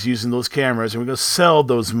movies using those cameras, and we're going to sell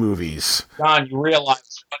those movies. John, you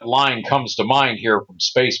realize what line comes to mind here from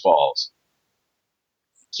Spaceballs?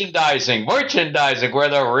 Merchandising, where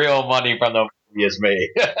the real money from the movie is made.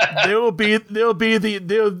 There'll be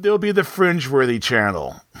the Fringeworthy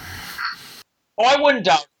channel. Oh, I wouldn't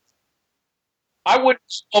doubt. I would,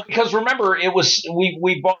 because remember,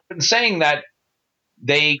 we've been saying that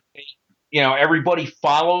they. Everybody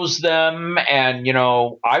follows them, and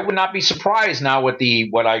I would not be surprised now with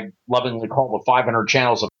what I lovingly call the 500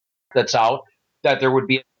 channels that's out, that there would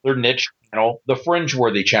be another niche channel, the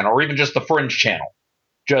Fringeworthy channel, or even just the Fringe channel.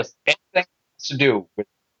 Just anything to do with.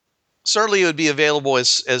 Certainly, it would be available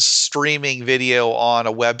as streaming video on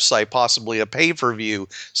a website, possibly a pay-per-view.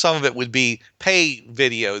 Some of it would be pay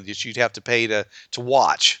video that you'd have to pay to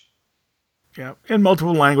watch. Yeah, in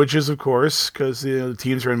multiple languages, of course, because the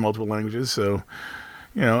teams are in multiple languages. So,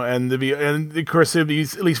 and of course there'd be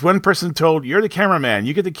at least one person told, "You're the cameraman.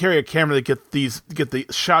 You get to carry a camera to get the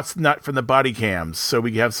shots not from the body cams, so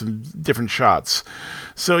we have some different shots."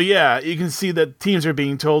 So yeah, you can see that teams are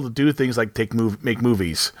being told to do things like make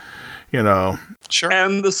movies. Sure.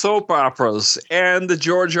 And the soap operas and the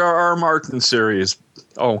George R.R. Martin series.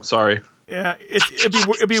 Oh, sorry. Yeah,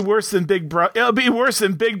 it'd be worse than Big Brother. It'll be worse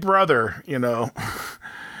than Big Brother. More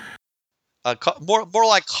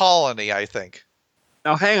like Colony, I think.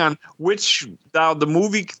 Now, hang on. The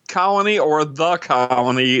movie Colony or The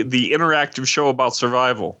Colony, the interactive show about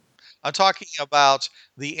survival? I'm talking about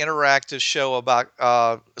the interactive show about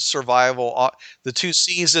survival, the 2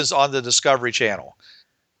 seasons on the Discovery Channel.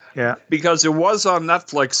 Yeah, because it was on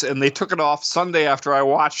Netflix and they took it off Sunday after I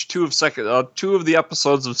watched 2 of the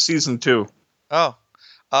episodes of season 2. Oh,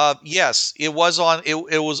 yes, it was on. It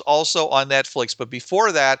was also on Netflix, but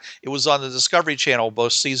before that, it was on the Discovery Channel,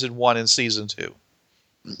 both season 1 and season 2.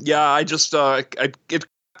 Yeah, I just it kept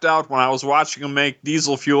out when I was watching them make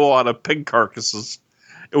diesel fuel out of pig carcasses.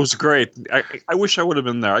 It was great. I wish I would have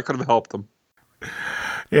been there. I could have helped them.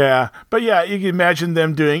 Yeah, but yeah, you can imagine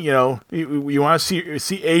them doing, you want to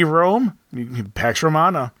see a Rome, Pax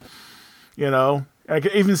Romana, I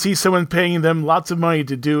could even see someone paying them lots of money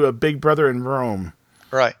to do a Big Brother in Rome.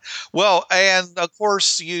 Right. Well, and of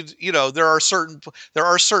course, there are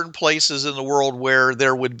certain places in the world where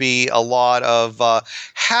there would be a lot of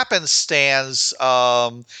happenstance,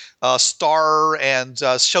 star and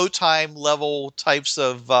Showtime level types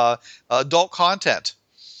of adult content.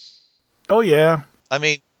 Oh yeah. I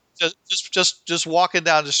mean, just walking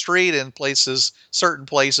down the street in certain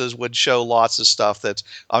places would show lots of stuff that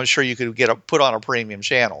I'm sure you could put on a premium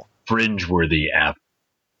channel. Fringeworthy app.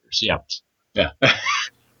 Yeah. Yeah.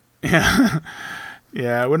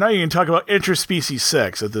 Yeah. We're not even talking about interspecies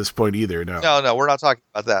sex at this point either. No, we're not talking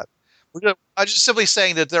about that. I'm just simply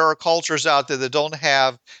saying that there are cultures out there that don't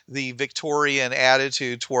have the Victorian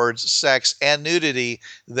attitude towards sex and nudity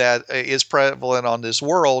that is prevalent on this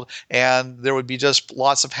world, and there would be just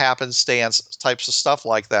lots of happenstance types of stuff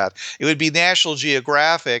like that. It would be National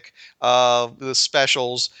Geographic, the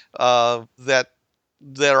specials that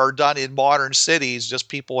are done in modern cities, just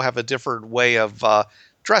people have a different way of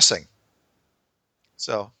dressing.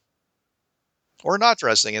 So... or not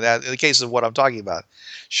dressing in the case of what I'm talking about.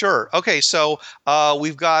 Sure. Okay. So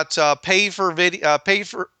we've got pay for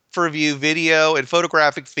view video and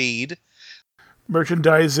photographic feed,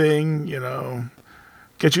 merchandising.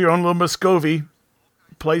 Get your own little Muscovy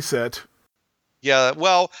playset. Yeah.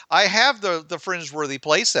 Well, I have the Fringeworthy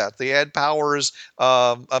playset, the Ed Powers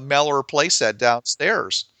a Mellor playset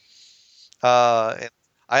downstairs. My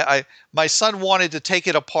son wanted to take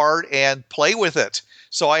it apart and play with it.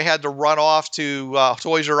 So I had to run off to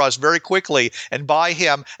Toys R Us very quickly and buy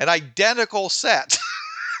him an identical set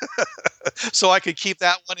so I could keep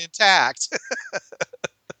that one intact.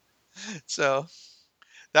 So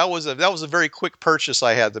that was a very quick purchase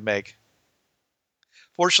I had to make.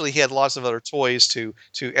 Fortunately, he had lots of other toys to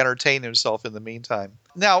entertain himself in the meantime.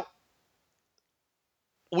 Now,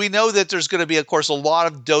 we know that there's going to be, of course, a lot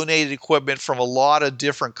of donated equipment from a lot of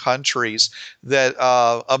different countries that,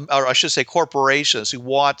 or I should say corporations who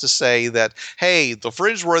want to say that, hey, the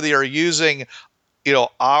Fringeworthy are using,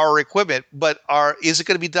 our equipment, but is it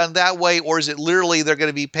going to be done that way, or is it literally they're going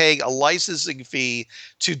to be paying a licensing fee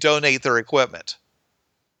to donate their equipment?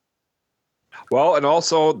 Well, and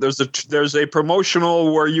also there's a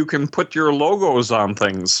promotional where you can put your logos on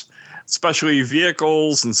things. Especially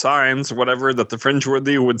vehicles and signs, whatever, that the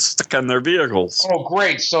Fringeworthy would stick on their vehicles. Oh,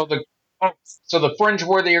 great! So the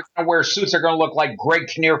Fringeworthy are going to wear suits. Are going to look like Greg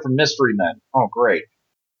Kinnear from Mystery Men. Oh, great!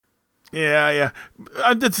 Yeah.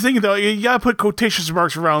 The thing though, you gotta put quotation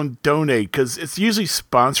marks around donate because it's usually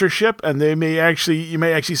sponsorship, and you may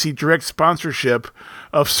actually see direct sponsorship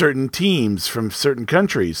of certain teams from certain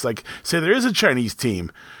countries. Like, say there is a Chinese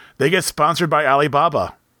team, they get sponsored by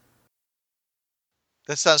Alibaba.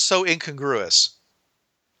 That sounds so incongruous.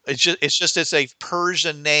 It's a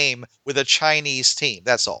Persian name with a Chinese team.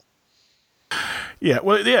 That's all. Yeah,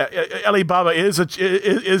 well, yeah. Alibaba is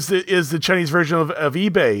the Chinese version of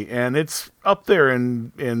eBay, and it's up there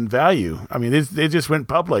in value. I mean, they just went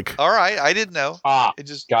public. All right, I didn't know.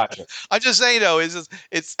 Gotcha. I'm just saying though, it's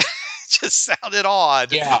it just sounded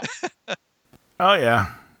odd. Yeah. Oh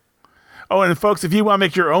yeah. Oh, and folks, if you want to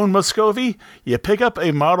make your own Muscovy, you pick up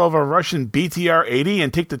a model of a Russian BTR-80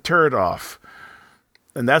 and take the turret off.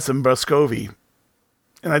 And that's a Muscovy.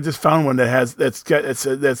 And I just found one that's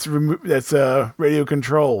radio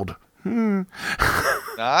controlled. Nice.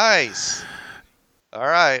 All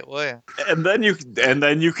right. Well, And then you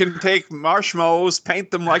can take marshmallows,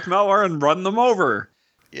 paint them like Miller, and run them over.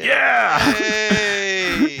 Yeah.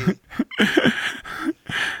 Yay.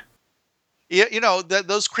 Yeah,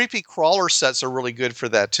 those creepy crawler sets are really good for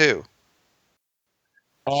that too.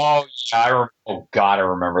 Oh, yeah, I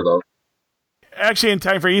remember those. Actually, in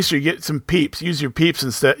time for Easter, you get some peeps. Use peeps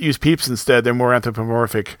instead. They're more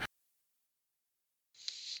anthropomorphic.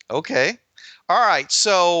 Okay. All right.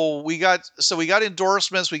 So we got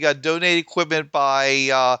endorsements. We got donated equipment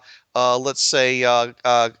by let's say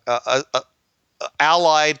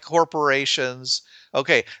allied corporations.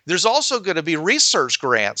 Okay. There's also going to be research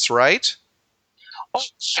grants, right? Oh,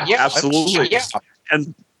 yeah, Absolutely. Yeah.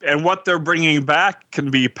 And what they're bringing back can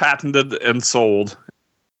be patented and sold.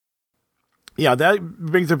 Yeah, that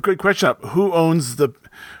brings a good question up. Who owns the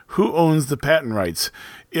patent rights?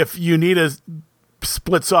 If UNITA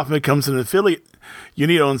splits off and becomes an affiliate,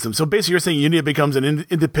 UNITA owns them. So basically, you're saying UNITA becomes an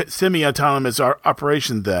independent, semi-autonomous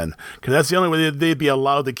operation then, because that's the only way they'd be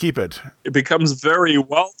allowed to keep it. It becomes very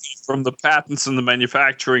wealthy from the patents and the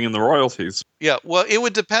manufacturing and the royalties. Yeah, well, it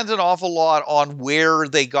would depend an awful lot on where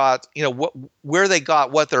they got, where they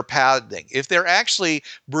got what they're patenting. If they're actually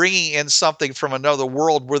bringing in something from another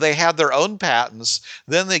world where they have their own patents,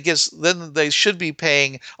 then they should be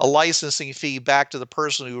paying a licensing fee back to the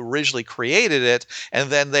person who originally created it,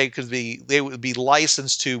 and then they would be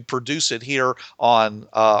licensed to produce it here on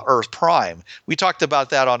Earth Prime. We talked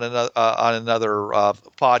about that on another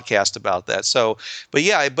podcast about that. So, but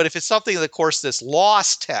if it's something, of course, that's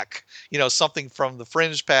lost tech, something from the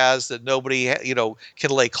fringe paths that nobody,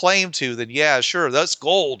 can lay claim to, then yeah, sure, that's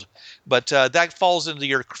gold. But that falls into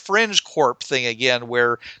your fringe corp thing again,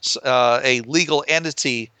 where a legal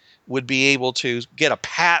entity would be able to get a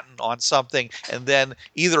patent on something and then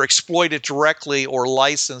either exploit it directly or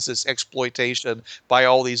license its exploitation by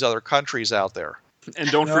all these other countries out there. And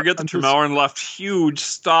don't forget that Tremellern left huge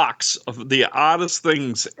stocks of the oddest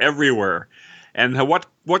things everywhere. And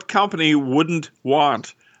what company wouldn't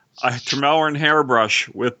want a Tremellern hairbrush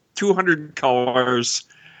with 200 colors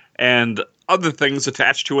and other things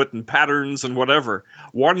attached to it and patterns and whatever?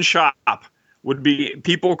 One shop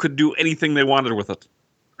people could do anything they wanted with it.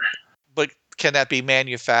 But can that be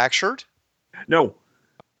manufactured? No.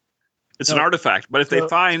 It's an artifact. But if they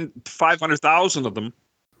find 500,000 of them.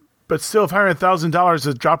 But still, if $100,000 is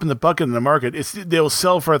a drop in the bucket in the market, they'll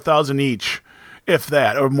sell for $1,000 each, if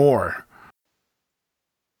that, or more.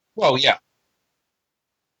 Well, yeah.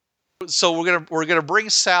 So we're gonna bring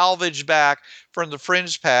salvage back from the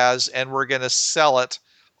fringe paths, and we're gonna sell it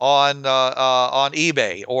on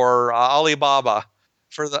eBay or Alibaba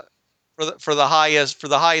for the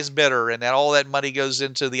highest bidder, and then all that money goes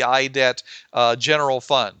into the IDET general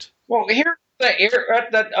fund. Well,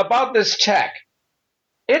 about this tech,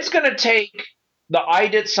 it's going to take the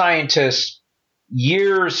IDIT scientists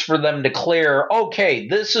years for them to clear, okay,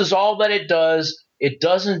 this is all that it does. It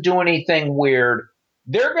doesn't do anything weird.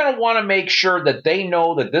 They're going to want to make sure that they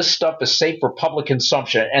know that this stuff is safe for public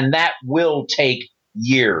consumption, and that will take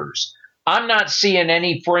years. I'm not seeing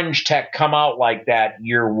any fringe tech come out like that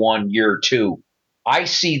year 1, year 2. I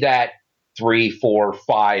see that 3, 4,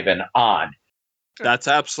 5, and on. That's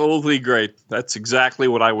absolutely great. That's exactly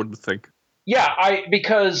what I would think. Yeah,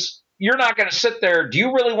 because you're not going to sit there. Do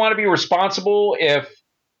you really want to be responsible if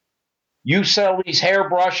you sell these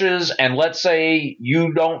hairbrushes and let's say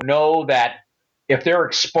you don't know that if they're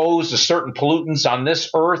exposed to certain pollutants on this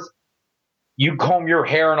earth, you comb your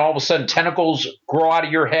hair and all of a sudden tentacles grow out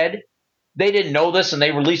of your head? They didn't know this and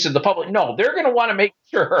they released it to the public. No, they're going to want to make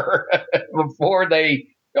sure before they,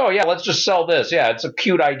 let's just sell this. Yeah, it's a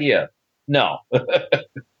cute idea. No.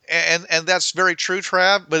 And that's very true,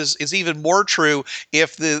 Trav, but it's even more true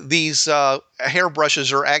if these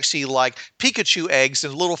hairbrushes are actually like Pikachu eggs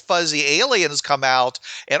and little fuzzy aliens come out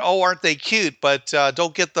and, aren't they cute, but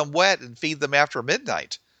don't get them wet and feed them after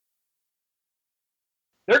midnight.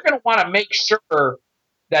 They're going to want to make sure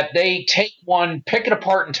that they take one, pick it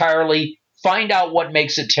apart entirely, find out what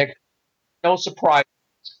makes it tick. No surprise.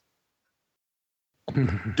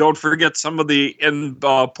 Don't forget some of in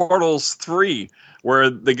Portals 3,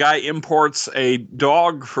 where the guy imports a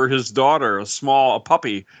dog for his daughter, a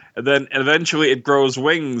puppy, and then eventually it grows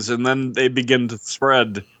wings, and then they begin to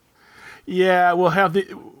spread. Yeah, we'll have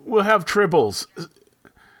tribbles.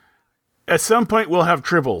 At some point, we'll have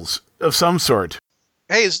tribbles of some sort.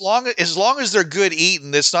 Hey, as long as they're good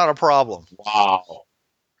eating, it's not a problem. Wow.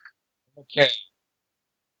 Okay.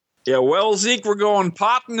 Yeah, well, Zeke, we're going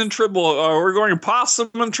potting and tribble. We're going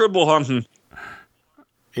possum and tribble hunting.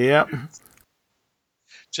 Yep.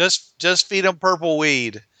 Just feed them purple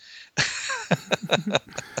weed.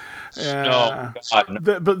 No, God,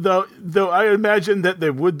 no. But though I imagine that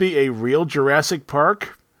there would be a real Jurassic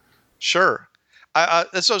Park. Sure.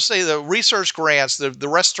 That's what I say. The research grants, the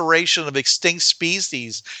restoration of extinct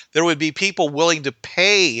species, there would be people willing to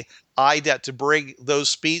pay IDET to bring those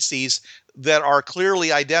species that are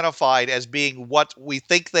clearly identified as being what we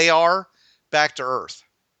think they are back to Earth.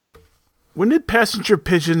 When did passenger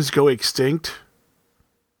pigeons go extinct?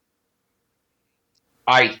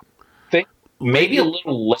 I think maybe a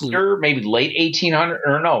little later, maybe late 1800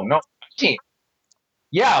 or no, 19.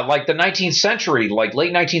 Yeah, like the 19th century, like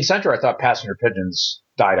late 19th century. I thought passenger pigeons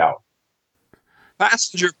died out.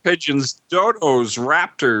 Passenger pigeons, dodos,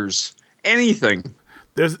 raptors, anything.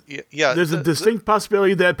 There's a distinct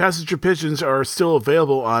possibility that passenger pigeons are still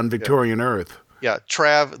available on Victorian Earth. Yeah,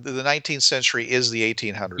 Trav, the 19th century is the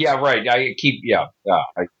 1800s. Yeah, right.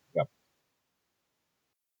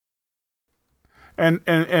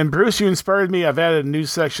 And Bruce, you inspired me. I've added a new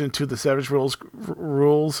section to the Savage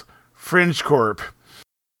Rules Fringe Corp.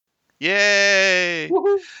 Yay!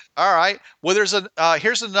 Woohoo. All right. Well,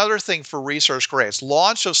 here's another thing for research grants: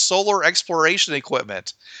 launch of solar exploration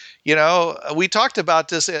equipment. We talked about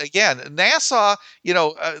this again. NASA,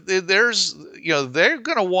 they're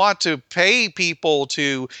going to want to pay people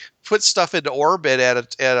to put stuff into orbit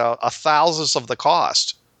at a thousandth of the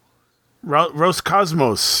cost.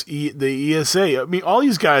 Roscosmos, the ESA. I mean, all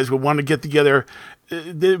these guys would want to get together.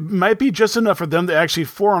 There might be just enough for them to actually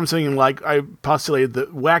form something like I postulated the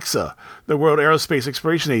WAXA, the World Aerospace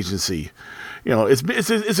Exploration Agency.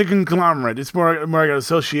 It's a conglomerate. It's more like an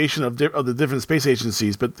association of the different space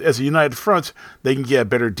agencies. But as a united front, they can get a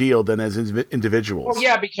better deal than as individuals. Well,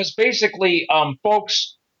 yeah, because basically,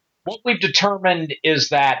 folks, what we've determined is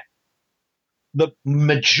that the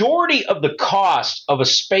majority of the cost of a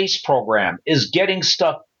space program is getting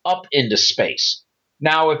stuff up into space.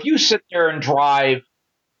 Now, if you sit there and drive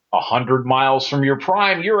 100 miles from your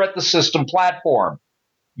prime, you're at the system platform.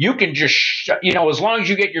 You can just, as long as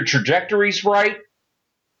you get your trajectories right,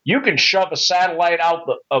 you can shove a satellite out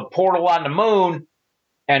a portal on the moon,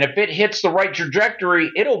 and if it hits the right trajectory,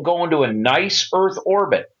 it'll go into a nice Earth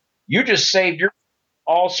orbit. You just saved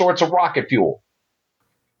all sorts of rocket fuel.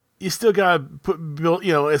 You still gotta build.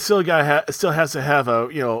 It still has to have a.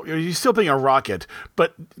 You're still putting a rocket,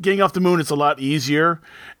 but getting off the moon is a lot easier,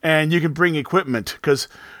 and you can bring equipment because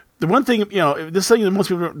the one thing this thing that most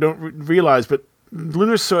people don't realize, but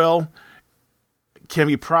lunar soil can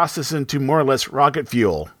be processed into more or less rocket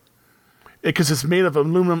fuel because it's made of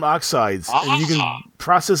aluminum oxides, and you can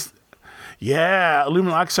process. Yeah,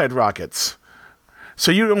 aluminum oxide rockets.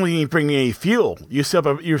 So you don't need to bring any fuel. You set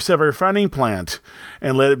up a refining plant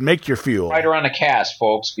and let it make your fuel. Right around the cast,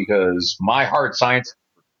 folks, because my hard science.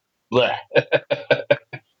 Bleh.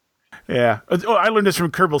 Yeah. Oh, I learned this from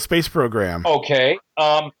Kerbal Space Program. Okay.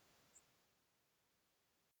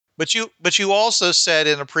 But you also said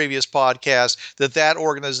in a previous podcast that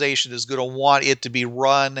organization is going to want it to be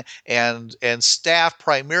run and staffed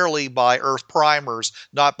primarily by Earth primers,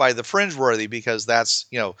 not by the Fringeworthy, because that's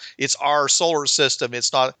it's our solar system.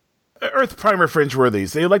 It's not Earth primer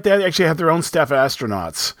Fringeworthies. They like to actually have their own staff of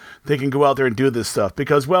astronauts. They can go out there and do this stuff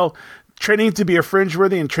because, well, training to be a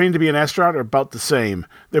Fringeworthy and training to be an astronaut are about the same.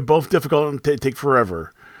 They're both difficult and take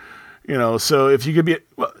forever. So if you could be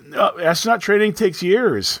astronaut training takes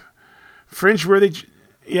years. Fringeworthy,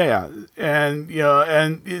 yeah, and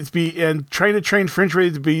trying to train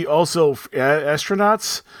Fringeworthy to be also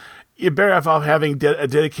astronauts, you're better off having a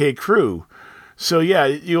dedicated crew. So yeah,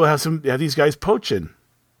 you'll have these guys poaching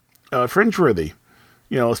Fringeworthy,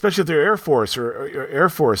 especially if they're Air Force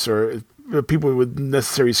or people with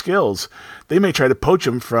necessary skills. They may try to poach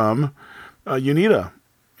them from UNITA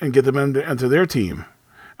and get them into their team.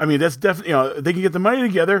 I mean, that's definitely, they can get the money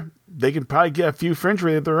together. They can probably get a few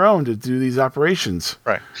Fringeworthy of their own to do these operations.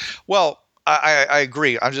 Right. Well, I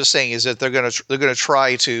agree. I'm just saying is that they're going to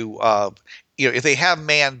try to, if they have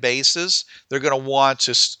manned bases, they're going to want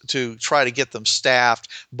to try to get them staffed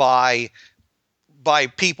by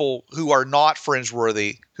people who are not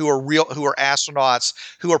Fringeworthy, who are astronauts,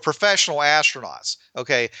 who are professional astronauts.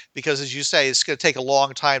 Okay, because as you say, it's going to take a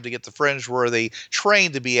long time to get the Fringeworthy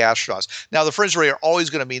trained to be astronauts. Now, the Fringeworthy are always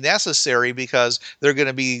going to be necessary because they're going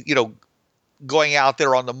to be, going out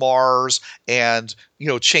there on the Mars and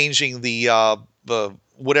changing the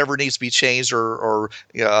whatever needs to be changed, or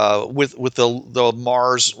with the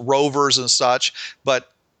Mars rovers and such.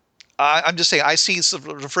 But I'm just saying, I see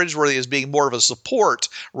the Fringeworthy as being more of a support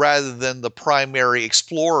rather than the primary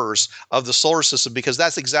explorers of the solar system, because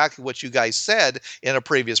that's exactly what you guys said in a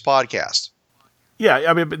previous podcast. Yeah,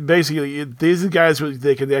 I mean, but basically, these are guys,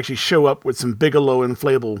 they can actually show up with some Bigelow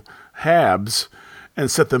inflatable HABs and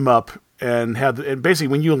set them up, and basically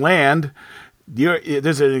when you land,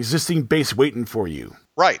 there's an existing base waiting for you.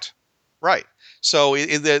 Right. So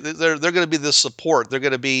they're going to be the support. They're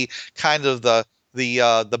going to be kind of the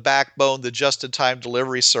backbone, the just-in-time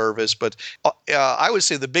delivery service. But I would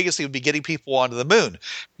say the biggest thing would be getting people onto the moon.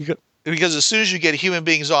 Because as soon as you get human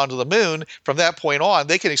beings onto the moon, from that point on,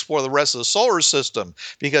 they can explore the rest of the solar system,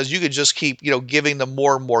 because you can just keep, giving them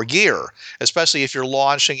more and more gear, especially if you're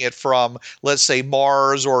launching it from, let's say,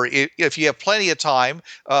 Mars, or if you have plenty of time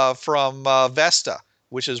from Vesta,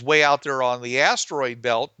 which is way out there on the asteroid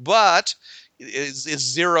belt, but it's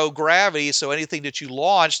zero gravity, so anything that you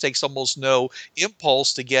launch takes almost no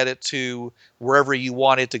impulse to get it to wherever you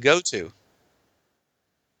want it to go to.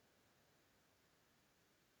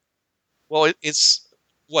 Well, it's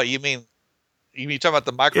what you mean? You talking about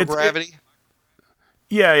the microgravity?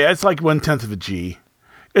 Yeah, it's like 1/10 of a G.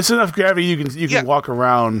 It's enough gravity you can walk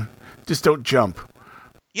around. Just don't jump.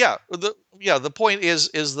 Yeah, the point is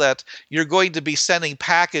that you're going to be sending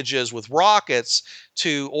packages with rockets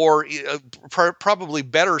to, or probably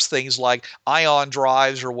better things like ion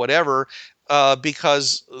drives or whatever,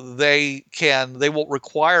 because they won't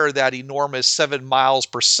require that enormous 7 miles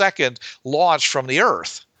per second launch from the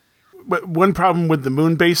Earth. But one problem with the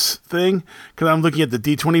moon base thing, because I'm looking at the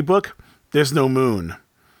D20 book, there's no moon.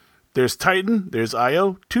 There's Titan, there's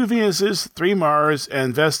Io, 2 Venuses, 3 Mars,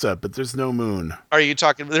 and Vesta, but there's no moon. Are you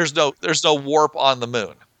talking? There's no warp on the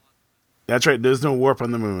moon. That's right. There's no warp on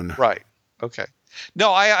the moon. Right. Okay.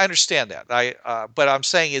 No, I understand that. But I'm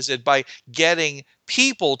saying is that by getting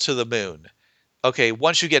people to the moon, okay,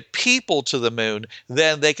 once you get people to the moon,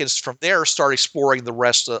 then they can from there start exploring the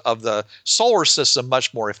rest of the solar system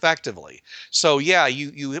much more effectively. So yeah,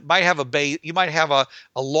 you might have a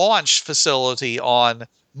launch facility on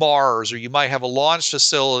Mars, or you might have a launch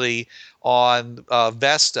facility on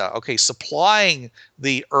Vesta, okay, supplying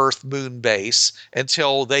the Earth moon base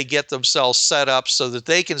until they get themselves set up so that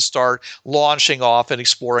they can start launching off and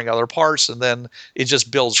exploring other parts, and then it just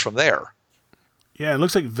builds from there. Yeah, it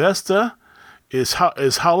looks like Vesta is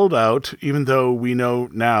hollowed out, even though we know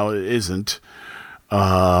now it isn't,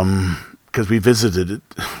 because we visited it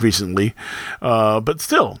recently. But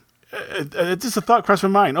still, just a thought crossed my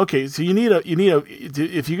mind. Okay, so you need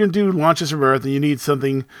if you're going to do launches from Earth, and you need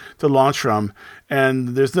something to launch from,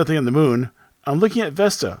 and there's nothing on the moon. I'm looking at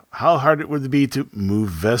Vesta. How hard it would be to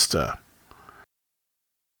move Vesta?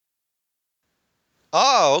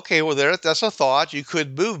 Oh, okay. Well, that's a thought. You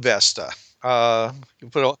could move Vesta. Slap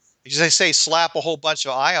a whole bunch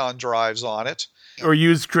of ion drives on it, or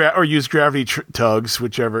use gravity tugs,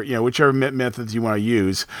 whichever methods you want to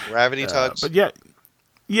use. Gravity tugs. But yeah.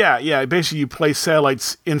 Basically, you place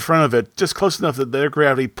satellites in front of it, just close enough that their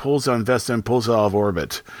gravity pulls on Vesta and pulls it out of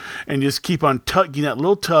orbit, and you just keep on tugging that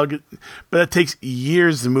little tug. But it takes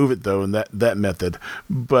years to move it, though, in that method.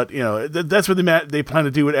 But that's what they plan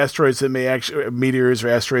to do with asteroids that may meteors or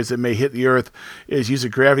asteroids that may hit the Earth, is use a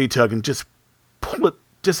gravity tug and just pull it.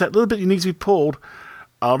 Just that little bit you need to be pulled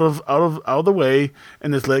out of the way,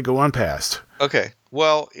 and just let it go on past. Okay.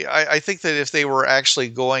 Well, I think that if they were actually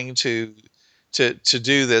going to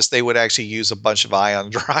do this, they would actually use a bunch of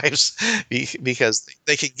ion drives because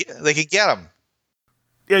they could get them.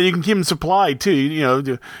 Yeah, you can keep them supplied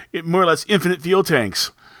too. More or less infinite fuel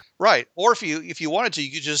tanks. Right. Or if you wanted to,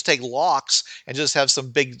 you could just take LOX and just have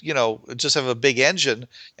some big, just have a big engine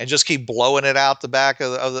and just keep blowing it out the back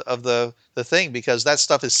of the thing, because that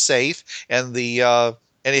stuff is safe, and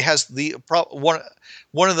and it has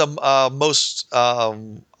one of the most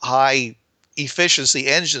high efficiency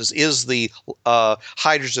engines is the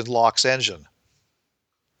hydrogen LOX engine.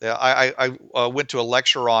 Yeah, I went to a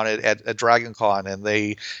lecture on it at DragonCon, and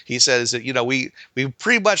he says that we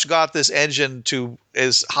pretty much got this engine to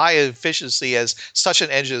as high efficiency as such an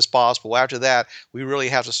engine as possible. After that, we really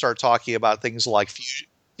have to start talking about things like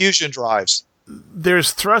fusion drives.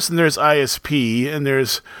 There's thrust, and there's ISP, and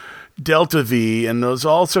there's delta V, and those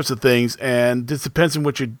all sorts of things, and this depends on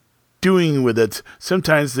what you're doing with it.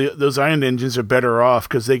 Sometimes those ion engines are better off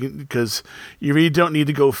because you really don't need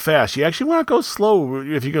to go fast. You actually want to go slow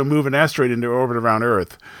if you're going to move an asteroid into orbit around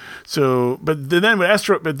Earth. So, but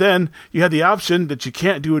then you have the option that you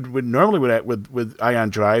can't do it normally with ion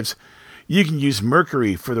drives. You can use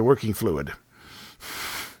mercury for the working fluid.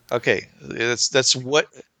 Okay, that's what.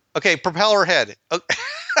 Okay, propeller head.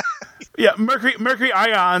 Yeah, mercury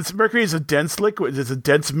ions. Mercury is a dense liquid. It's a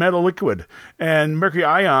dense metal liquid, and mercury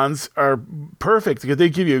ions are perfect because they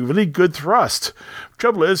give you a really good thrust.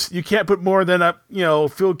 Trouble is, you can't put more than a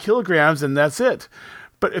few kilograms, and that's it.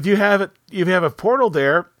 But if you have a portal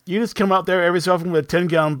there, you just come out there every so often with a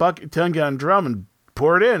 10-gallon drum, and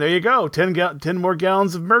pour it in. There you go, 10 more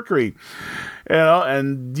gallons of mercury.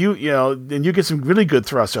 And then you get some really good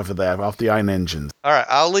thrust off the ion engines. All right,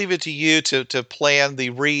 I'll leave it to you to plan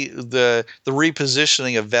the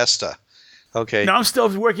repositioning of Vesta. Okay. Now I'm still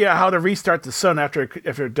working out how to restart the sun after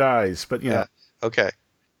it dies, but yeah. Okay.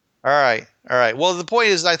 All right. Well, the point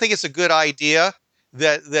is, I think it's a good idea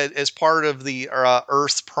that as part of the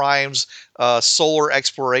Earth Prime's solar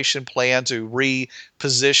exploration plan to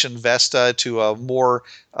reposition Vesta to a more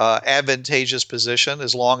advantageous position,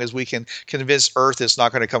 as long as we can convince Earth it's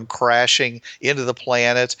not going to come crashing into the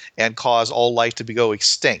planet and cause all life to go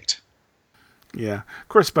extinct. Yeah, of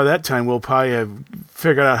course. By that time, we'll probably have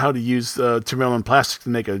figured out how to use tourmaline plastic to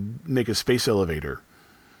make a space elevator.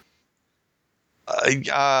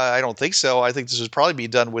 I don't think so. I think this would probably be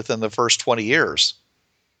done within the first 20 years.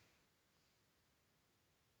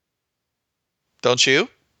 Don't you?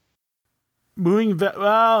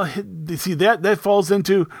 See, that falls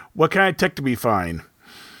into what kind of tech do we find?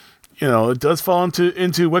 It does fall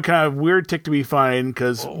into what kind of weird tech do we find?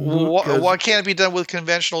 Because why can't it be done with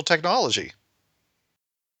conventional technology?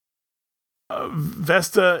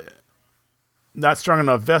 Vesta, not strong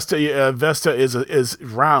enough. Vesta is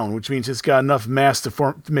round, which means it's got enough mass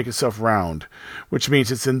to make itself round, which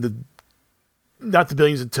means it's in not the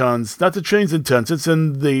billions of tons, not the trillions of tons. It's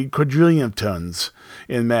in the quadrillion of tons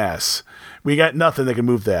in mass. We got nothing that can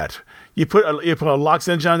move that. You put a LOX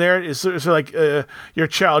engine on there. It's sort of like your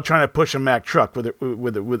child trying to push a Mack truck with a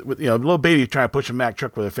little baby trying to push a Mack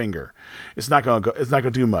truck with a finger. It's not going to go. It's not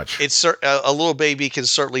going to do much. A little baby can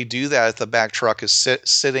certainly do that if the Mack truck is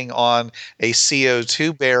sitting on a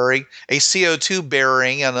CO2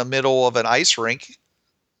 bearing in the middle of an ice rink.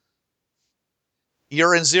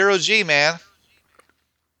 You're in zero G, man.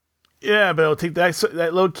 Yeah, but it'll take that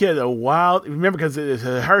little kid a while. Remember, because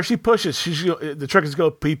the harder she pushes, the truck is going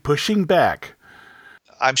to be pushing back.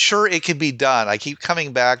 I'm sure it can be done. I keep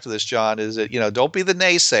coming back to this, John. Is that don't be the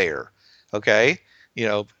naysayer, okay?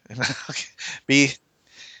 Be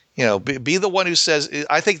the one who says,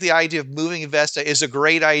 I think the idea of moving Vesta is a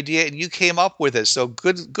great idea, and you came up with it. So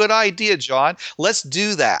good idea, John. Let's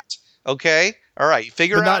do that, okay? All right, but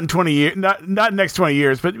not in 20 years, not next 20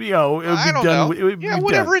 years, but it would be done. It would be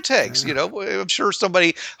whatever done. It takes. I'm sure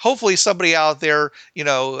hopefully somebody out there,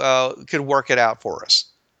 could work it out for us.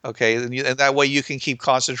 Okay, and that way you can keep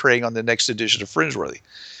concentrating on the next edition of Fringeworthy.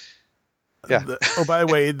 Yeah. By the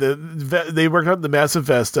way, they worked out the mass of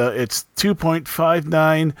Vesta. It's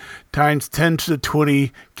 2.59 times 10 to the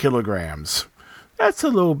 20 kilograms. That's a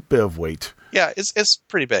little bit of weight. Yeah, it's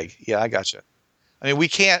pretty big. Yeah, I gotcha. I mean, we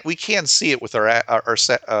can't see it with our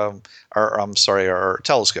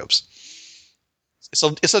telescopes.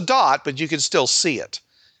 It's a dot, but you can still see it.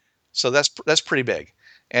 So that's pretty big.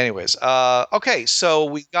 Anyways, okay, so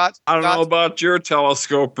we got. I don't know about your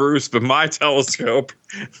telescope, Bruce, but my telescope.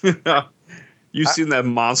 You've seen that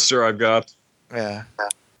monster I've got. Yeah.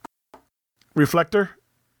 Reflector?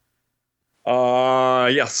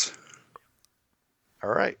 Yes.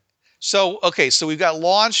 All right. So we've got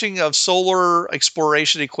launching of solar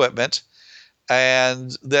exploration equipment,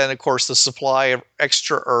 and then, of course, the supply of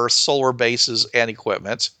extra Earth solar bases and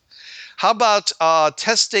equipment. How about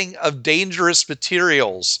testing of dangerous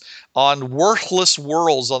materials on worthless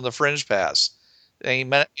worlds on the Fringe Pass? Any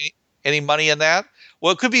money in that?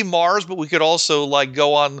 Well, it could be Mars, but we could also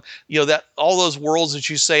go on, that all those worlds that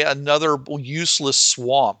you say another useless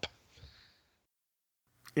swamp.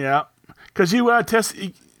 Yeah, because you want to test.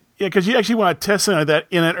 Yeah, because you actually want to test something like that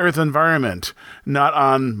in an Earth environment, not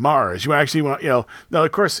on Mars. You actually want, now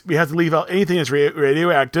of course we have to leave out anything that's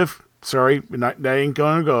radioactive. Sorry, that ain't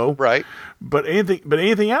going to go. Right. But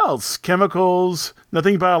anything else, chemicals,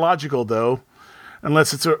 nothing biological though,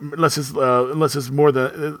 unless it's a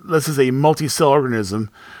multi-cell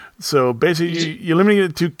organism. So basically, you eliminate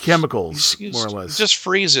it to chemicals, more or less. Just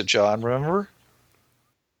freeze it, John. Remember,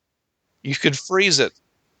 you could freeze it.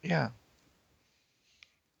 Yeah.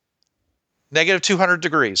 Negative 200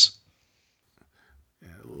 degrees. Yeah,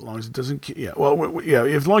 as long as it doesn't. Yeah. Well, yeah.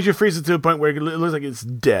 As long as you freeze it to a point where it looks like it's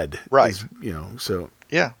dead. Right. So.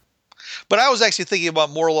 Yeah. But I was actually thinking about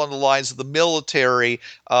more along the lines of the military,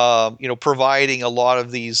 providing a lot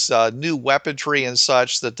of these new weaponry and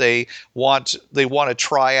such that they want to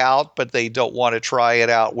try out, but they don't want to try it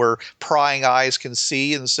out where prying eyes can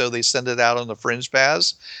see, and so they send it out on the fringe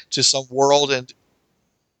paths to some world. And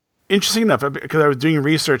interesting enough, because I was doing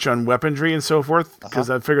research on weaponry and so forth, because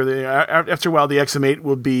I figured that after a while the XM8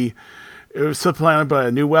 would be supplanted by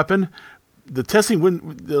a new weapon. The testing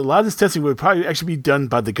wouldn't. A lot of this testing would probably actually be done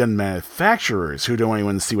by the gun manufacturers who don't want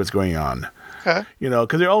anyone to see what's going on. Okay.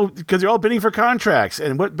 Because they're all bidding for contracts,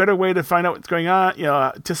 and what better way to find out what's going on?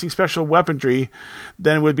 Testing special weaponry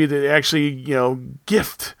than would be to actually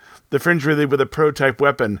gift the fringe really with a prototype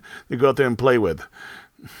weapon to go out there and play with.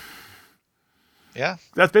 Yeah,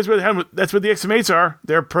 that's basically that's what the XM8s are.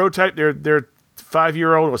 They're prototype. They're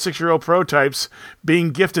 5-year-old or 6-year-old prototypes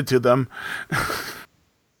being gifted to them.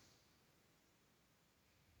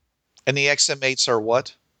 And the XM8s are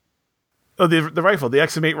what? Oh, the rifle, the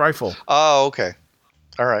XM8 rifle. Oh, okay.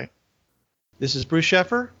 All right. This is Bruce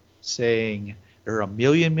Sheffer saying there are a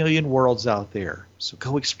million worlds out there, so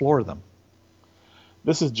go explore them.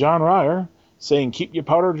 This is John Ryer saying keep your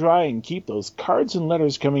powder dry and keep those cards and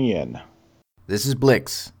letters coming in. This is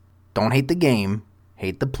Blix. Don't hate the game,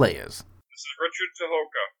 hate the players. This is Richard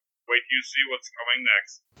Tahoka. Wait till you see what's coming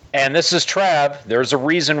next. And this is Trav. There's a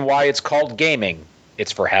reason why it's called gaming.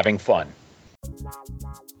 It's for having fun.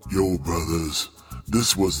 Yo, brothers,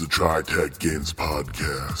 this was the TriTech Games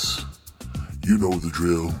Podcast. You know the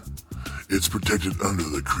drill. It's protected under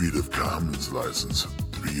the Creative Commons License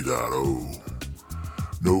 3.0.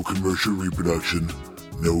 No commercial reproduction,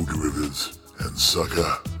 no derivatives, and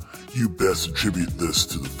sucker, you best attribute this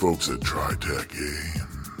to the folks at TriTech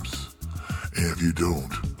Games. And if you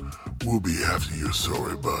don't, we'll be after your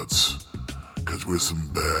sorry butts, 'cause we're some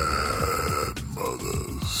bad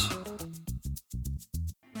mothers.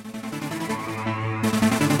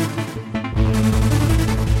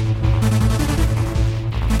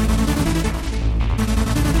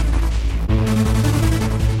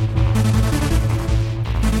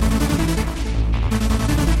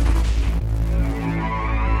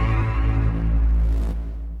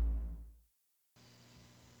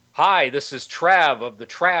 Hi, this is Trav of the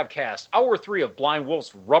Travcast, Hour 3 of Blind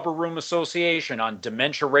Wolf's Rubber Room Association on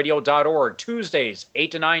DementiaRadio.org, Tuesdays,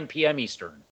 8 to 9 p.m. Eastern.